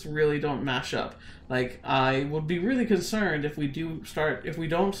paradoxes really don't mash up. Like, I would be really concerned if we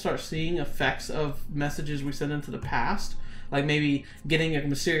don't start seeing effects of messages we send into the past. Like, maybe getting a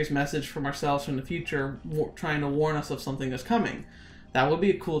mysterious message from ourselves from the future trying to warn us of something that's coming. That would be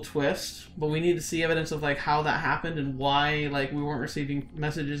a cool twist, but we need to see evidence of, like, how that happened and why, like, we weren't receiving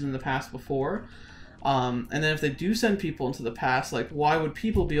messages in the past before. And then if they do send people into the past, like, why would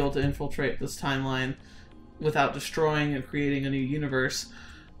people be able to infiltrate this timeline without destroying and creating a new universe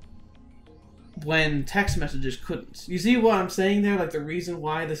when text messages couldn't? You see what I'm saying there? Like, the reason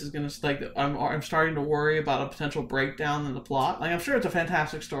why this is going to, like, I'm starting to worry about a potential breakdown in the plot. Like, I'm sure it's a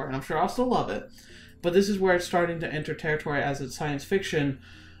fantastic story, and I'm sure I'll still love it. But this is where it's starting to enter territory as it's science fiction,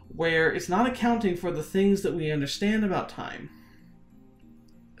 where it's not accounting for the things that we understand about time.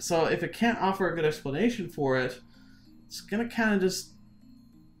 So if it can't offer a good explanation for it, it's going to kind of just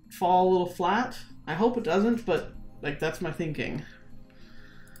fall a little flat. I hope it doesn't, but, like, that's my thinking.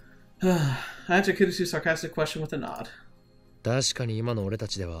 I answered Kirisu's sarcastic question with a nod. 確かに今の俺た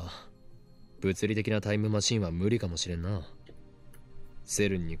ちでは物理的なタイムマシンは無理かもしれんな。セ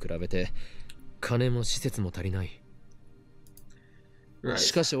ルンに比べて金も施設も足りない。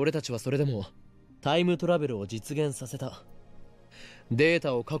しかし俺たちはそれでもタイムトラベルを実現させた。デー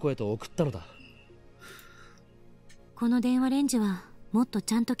タを過去へと送ったのだ。この電話レンジはもっと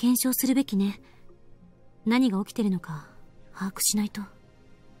ちゃんと検証するべきね。何が起きてるのか把握しないと。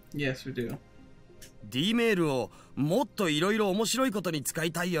 Yes, we do. D メールをもっといろいろ面白いことに使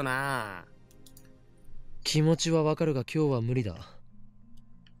いたいよな。気持ちはわかるが今日は無理だ。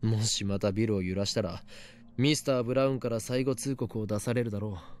もしまたビルを揺らしたらミスター・ブラウンから最後通告を出されるだ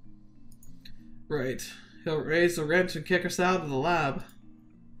ろう。Right. He'll raise the rent and kick us out of the lab.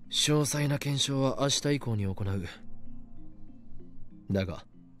 詳細な検証は明日以降に行う。だが、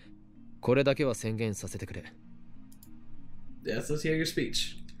これだけは宣言させてくれ。Yes, let's hear your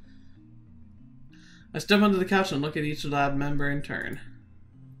speech. I step onto the couch and look at each lab member in turn.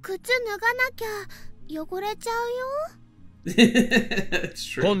 靴脱がなきゃ汚れちゃうよ。It's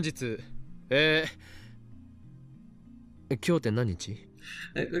true. 本日、今日って何日？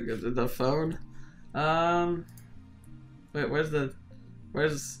 The phone. Wait, where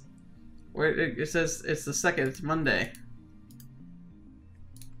it says it's the second. It's Monday.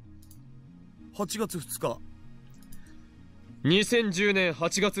 8月2日。2010年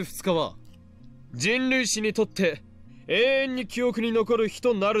8月2日は人類史にとって永遠に記憶に残る日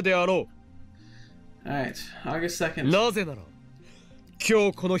となるであろう。Alright, August 2nd. なぜなら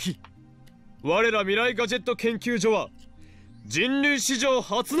今日この日、我ら未来ガジェット研究所は人類史上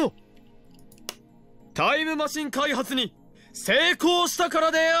初のタイムマシン開発に成功したか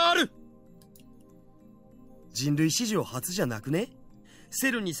らである。人類史上初じゃなくね？セ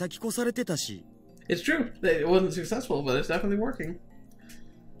ルに先越されてたし。It's true. It wasn't successful, but it's definitely working.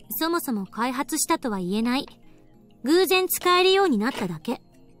 そもそも開発したとは言えない。偶然使えるようになっただけ。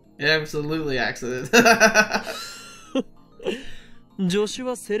Absolutely accident. 助手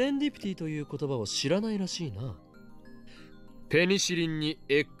はセレンディピティという言葉を知らないらしいな。ペニシリンに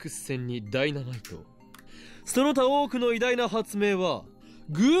X 線にダイナマイト。その他多くの偉大な発明は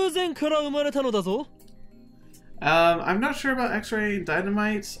偶然から生まれたのだぞ。I'm not sure about X-ray and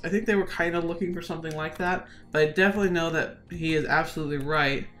dynamites. I think they were kind of looking for something like that, but I definitely know that he is absolutely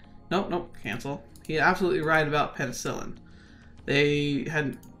right. Nope, cancel. He is absolutely right about penicillin. They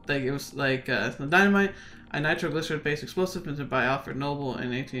had, like, it was like the dynamite, a nitroglycerin-based explosive invented by Alfred Nobel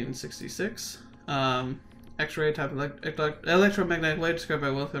in 1866. X-ray type electromagnetic wave discovered by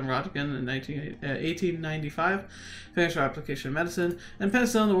Wilhelm Röntgen in 1895. Finished for application in medicine. And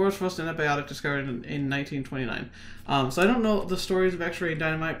penicillin, the world's first antibiotic, discovered in 1929. So I don't know the stories of X-ray and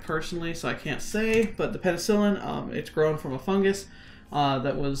dynamite personally, so I can't say. But the penicillin, it's grown from a fungus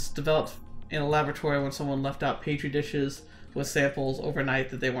that was developed in a laboratory when someone left out petri dishes with samples overnight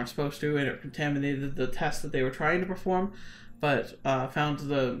that they weren't supposed to, and it contaminated the test that they were trying to perform. But found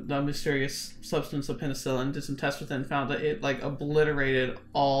the mysterious substance of penicillin, did some tests with it, and found that it like obliterated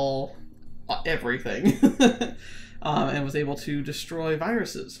everything, and was able to destroy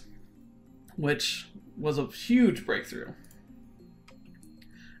viruses, which was a huge breakthrough.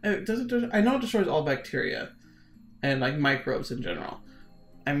 I know it destroys all bacteria and like microbes in general.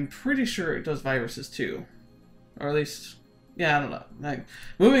 I'm pretty sure it does viruses too, or at least, yeah, I don't know. Like,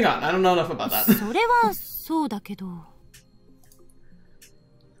 moving on. I don't know enough about that. それはそうだけど。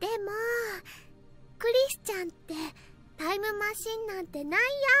でもクリスちゃんってタイムマシンなんてない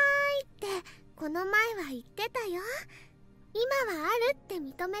やーいってこの前は言ってたよ。今はあるって認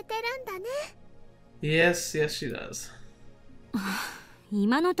めてるんだね。 Yes, she does.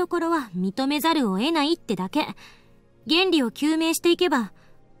 今のところは認めざるを得ないってだけ。原理を究明していけば、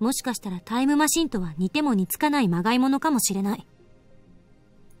もしかしたらタイムマシンとは似ても似つかないまがいものかもしれない。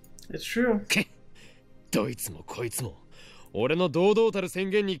 It's true. どいつもこいつも俺の堂々たる宣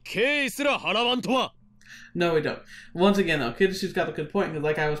言に敬意すら払わんとは。 No, we don't. Once again, though, Kidishi's got a good point, because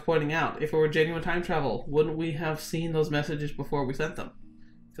like I was pointing out, if it were genuine time travel, wouldn't we have seen those messages before we sent them?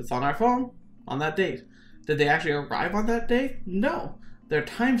 Because it's on our phone, on that date. Did they actually arrive on that day? No. They're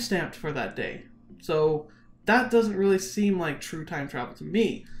time-stamped for that day. So that doesn't really seem like true time travel to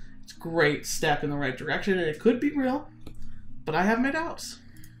me. It's a great step in the right direction, and it could be real, but I have my doubts.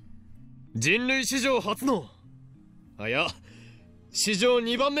 人類史上初のいや、史上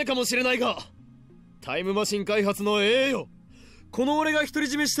2番目かもしれないが、タイムマシン開発の栄誉、この俺が独り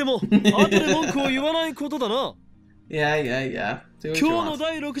占めしても後で文句を言わないことだな。Yeah. 今日の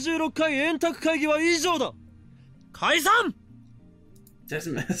第66回円卓会議は以上だ。解散。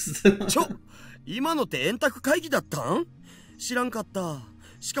今のって円卓会議だったん？知らんかった。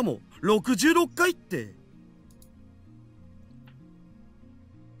しかも66回って。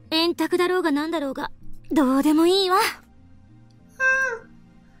円卓だろうがなんだろうがどうでもいいわ。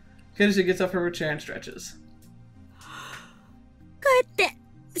Kidishi gets up from her chair and stretches. 帰って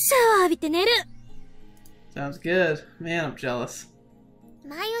シャワー浴びて寝る。 Sounds good. Man, I'm jealous.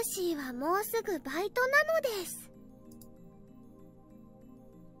 マヨシーはもうすぐバイトなのです。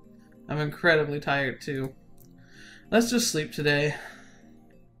I'm incredibly tired too. Let's just sleep today.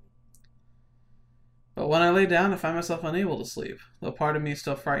 But when I lay down, I find myself unable to sleep. Though part of me is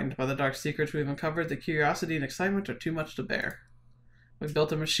still frightened by the dark secrets we've uncovered, the curiosity and excitement are too much to bear. We've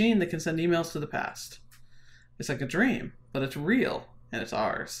built a machine that can send emails to the past. It's like a dream, but it's real, and it's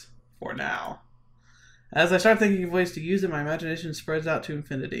ours. For now. As I start thinking of ways to use it, my imagination spreads out to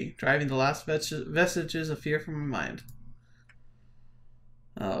infinity, driving the last vestiges of fear from my mind.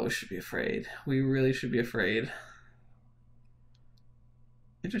 Oh, we should be afraid. We really should be afraid.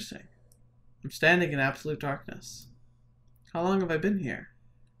 Interesting. I'm standing in absolute darkness. How long have I been here?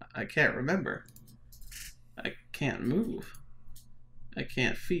 I can't remember. I can't move. I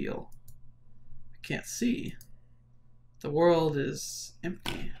can't feel. I can't see. The world is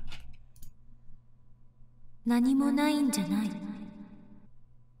empty. 何もないんじゃない。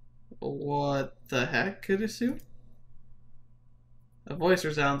 What the heck, Kurisu? A voice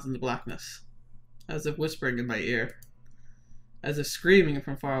resounds in the blackness, as if whispering in my ear, as if screaming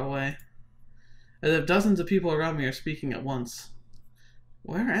from far away, as if dozens of people around me are speaking at once.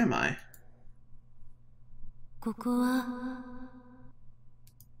 Where am I? ここは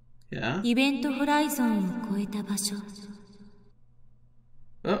Yeah? イベントホライゾンを超えた場所。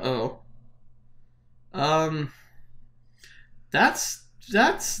 Uh-oh. That's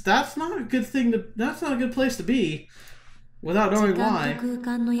not a good thing to, that's not a good place to be without 時 knowing 間 why. と空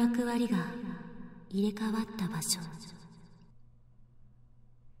間の役割が入れ替わった場所。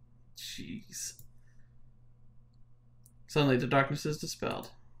 Jeez. Suddenly the darkness is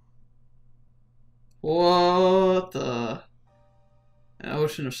dispelled. What the? An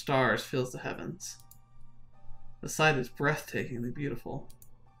ocean of stars fills the heavens. The sight is breathtakingly beautiful.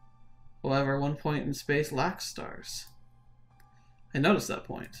 However, one point in space lacks stars. I notice that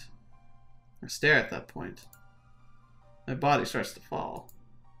point. I stare at that point. My body starts to fall.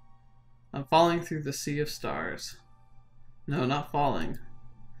 I'm falling through the sea of stars. No, not falling.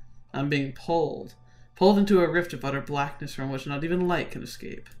 I'm being pulled. Pulled into a rift of utter blackness from which not even light can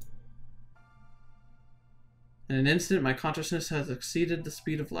escape. In an instant, my consciousness has exceeded the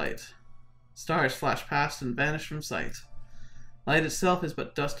speed of light. Stars flash past and vanish from sight. Light itself is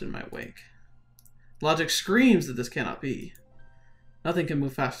but dust in my wake. Logic screams that this cannot be. Nothing can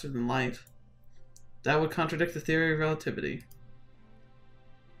move faster than light. That would contradict the theory of relativity.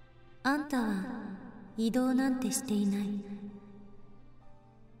 あんたは移動なんてしていない。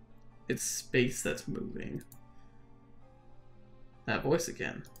 It's space that's moving. That voice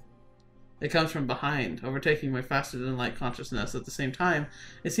again. It comes from behind, overtaking my faster-than-light consciousness. At the same time,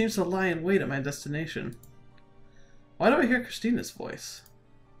 it seems to lie in wait at my destination. Why do I hear Christina's voice?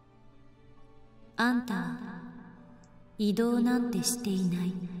 あんたは移動なんてしていな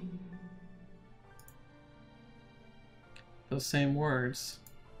い。 Those same words.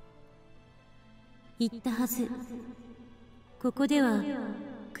 言ったはず。ここでは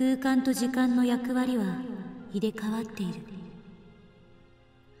空間と時間の役割は入れ替わっている。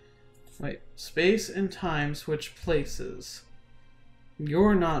 Wait, space and time switch places.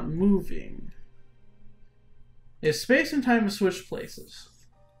 You're not moving. If space and time switch places,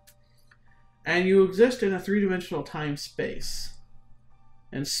 and you exist in a three-dimensional time-space,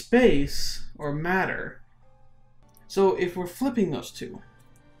 and space, or matter, so if we're flipping those two,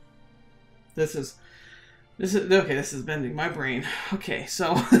 this is bending my brain. Okay,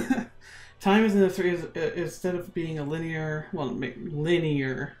 so time is in a three, instead of being a linear,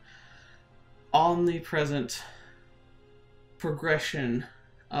 omnipresent progression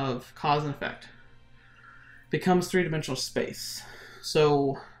of cause and effect, becomes three-dimensional space.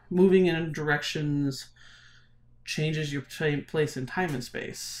 So moving in directions changes your place in time and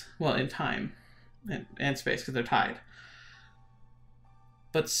space. Well, in time and space, because they're tied.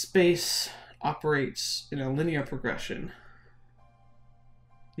 But space operates in a linear progression.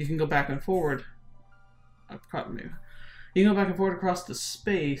 You can go back and forward. You can go back and forward across the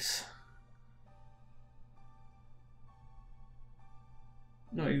space.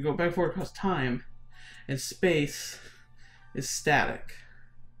 No, you go back and forward across time, and space is static.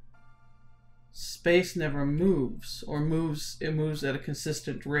 Space never moves, or it moves at a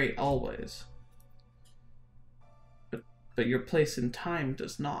consistent rate always. But your place in time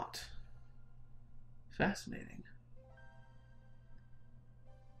does not. Fascinating.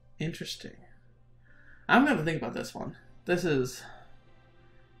 Interesting. I'm going to think about this one. This is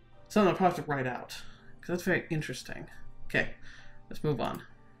something I'll probably have to write out, because that's very interesting. Okay, let's move on.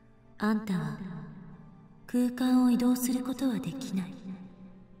 あんたは空間を移動することはできない。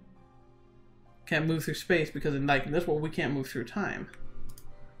 Can't move through space because in this world we can't move through time.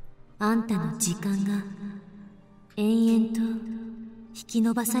 あんたの時間が延々と引き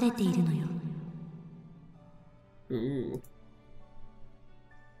伸ばされているのよ。Ooh.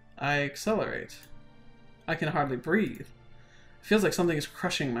 I accelerate. I can hardly breathe. It feels like something is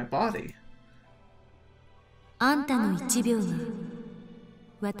crushing my body. あんたの1秒は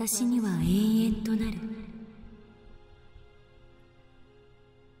私には永遠となる。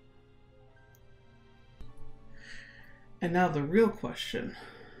And now the real question.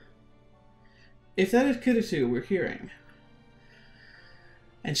 If that is Kirisu we're hearing,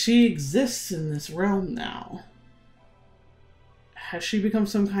 and she exists in this realm now, has she become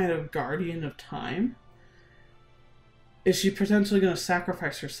some kind of guardian of time? Is she potentially going to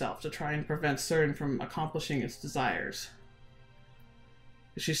sacrifice herself to try and prevent CERN from accomplishing its desires?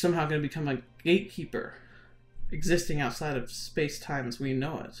 Is she somehow going to become a gatekeeper, existing outside of space-time as we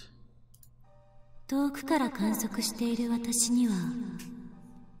know it? 遠くから観測している私には、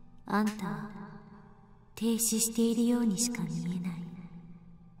あんたは停止しているようにしか見えない。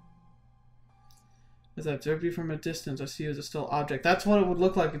As I observe you from a distance, I see you as a still object. That's what it would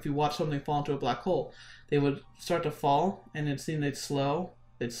look like if you watch something fall into a black hole. They would start to fall, and it seemed they'd slow,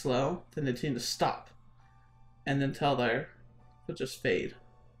 then they'd seem to stop. And then till there would just fade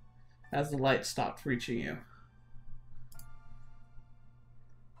as the light stopped reaching you.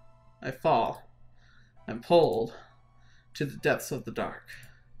 I fall. I'm pulled to the depths of the dark.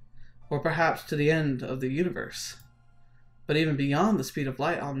 Or perhaps to the end of the universe. But even beyond the speed of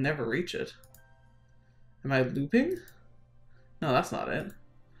light, I'll never reach it. Am I looping? No, that's not it.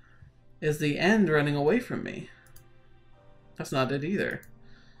 Is the end running away from me? That's not it either.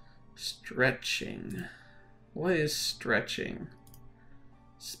 Stretching. What is stretching?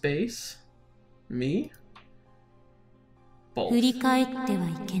 Space? Me? Both. 振り返っては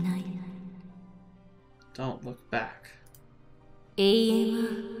いけない。Don't look back. 永遠は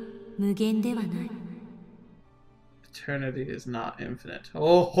無限ではない。Eternity is not infinite.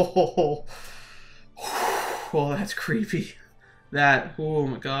 Oh, oh, that's creepy. That, oh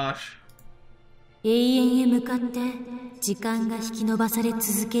my gosh. 永遠へ向かって時間が引き伸ばされ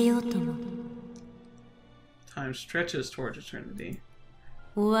続けようとも。Time stretches towards eternity.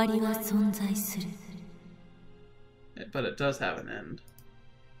 終わりは存在する。But it does have an end.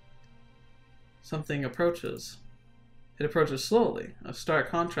 Something approaches. It approaches slowly, a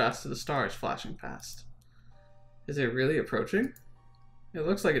stark contrast to the stars flashing past. Is it really approaching? It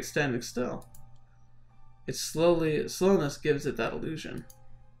looks like it's standing still. Its slowness gives it that illusion.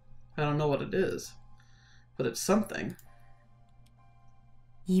 I don't know what it is, but it's something.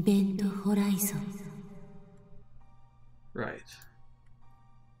 イベントホライゾン。Right.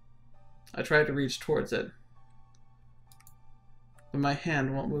 I tried to reach towards it, but my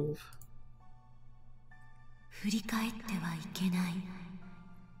hand won't move. 振り返ってはいけない。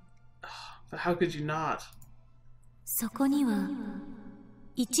But how could you not? そこには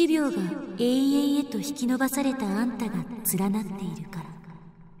1秒が永遠へと引き伸ばされたあんたが連なっているから。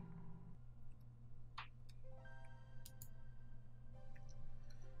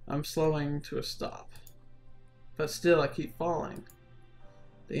I'm slowing to a stop, but still I keep falling.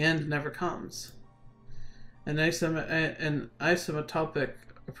 The end never comes. An isotopic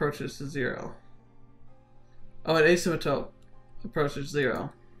approaches to zero. Oh, an asymptote approaches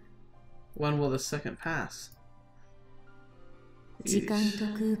zero. When will the second pass? 時間と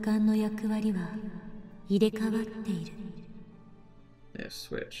空間の役割は入れ替わっている。They have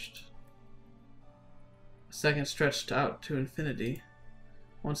switched. A second stretched out to infinity.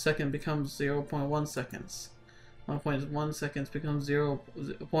 1 second becomes 0.1 seconds. 1.1 seconds becomes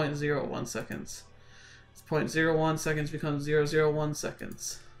 0.01 seconds. 0.01 seconds becomes 0.001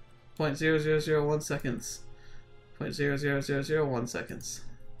 seconds. 0.00001 seconds. 0.00001 seconds.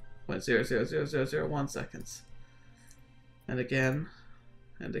 0.00001 seconds. And again,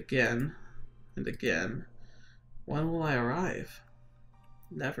 and again, and again. When will I arrive?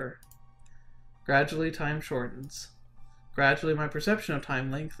 Never. Gradually, time shortens. Gradually, my perception of time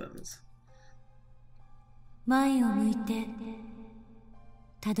lengthens. 前を向いて、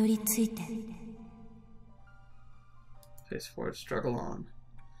たどり着いて。Face forward, struggle on.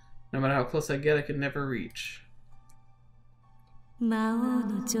 No matter how close I get, I can never reach. 魔王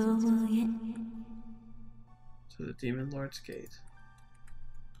の城門へ。To the Demon Lord's gate.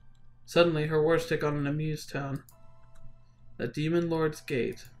 Suddenly, her words take on an amused tone. The Demon Lord's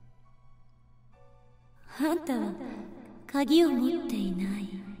gate. あんたは鍵を持っていない。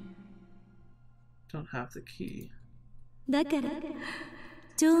Don't have the key. だから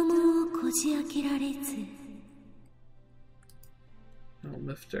城門をこじ開けられず。No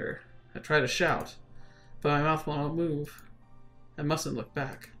lifter. I try to shout, but my mouth won't move. I mustn't look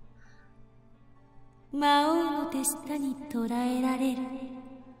back. 魔王の手下に捕らえられる。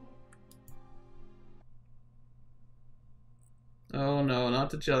 Oh no, not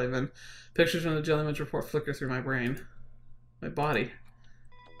the Jellyman. Pictures from the Jellyman's report flicker through my brain. My body.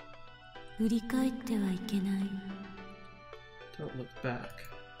 振り返ってはいけない。 Don't look back.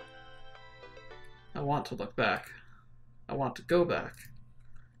 I want to look back. I want to go back.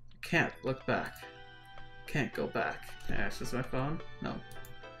 Can't look back. Can't go back. Can I access my phone? No.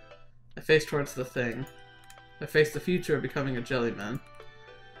 I face towards the thing. I face the future of becoming a Jellyman,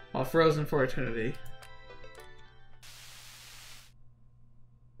 while frozen for eternity.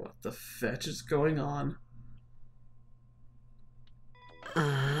 What the fetch is going on?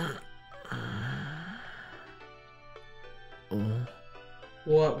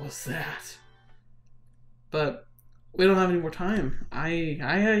 What was that? But we don't have any more time. I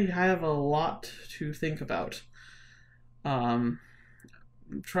have a lot to think about. I'm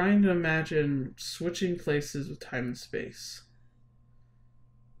trying to imagine switching places with time and space.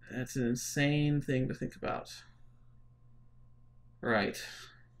 That's an insane thing to think about. Right.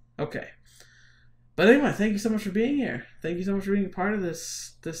 Okay. But anyway, thank you so much for being here. Thank you so much for being a part of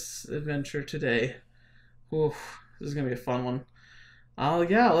this adventure today. Oof, this is gonna be a fun one. I'll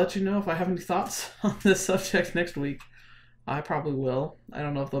let you know if I have any thoughts on this subject next week. I probably will. I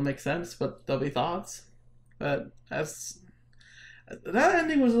don't know if they'll make sense, but they'll be thoughts. But that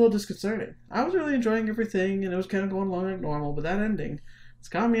ending was a little disconcerting. I was really enjoying everything, and it was kind of going along like normal, but that ending, it's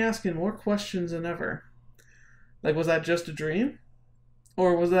got me asking more questions than ever. Like, was that just a dream?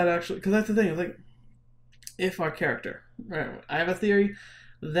 Or was that actually... Because that's the thing, like, if our character... Right, I have a theory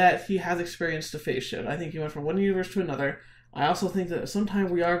that he has experienced a phase shift. I think he went from one universe to another. I also think that sometime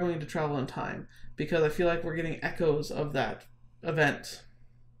we are going to travel in time, because I feel like we're getting echoes of that event.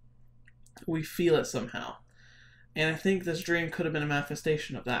 We feel it somehow. And I think this dream could have been a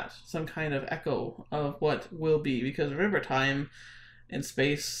manifestation of that. Some kind of echo of what will be. Because remember, time and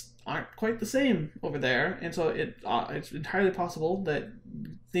space aren't quite the same over there. And so it's entirely possible that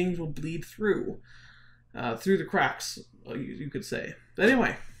things will bleed through the cracks, you could say. But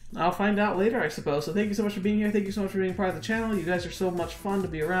anyway, I'll find out later, I suppose. So thank you so much for being here. Thank you so much for being part of the channel. You guys are so much fun to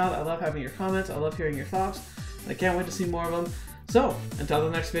be around. I love having your comments. I love hearing your thoughts. I can't wait to see more of them. So, until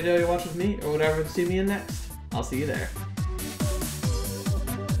the next video you watch with me, or whatever you see me in next, I'll see you there.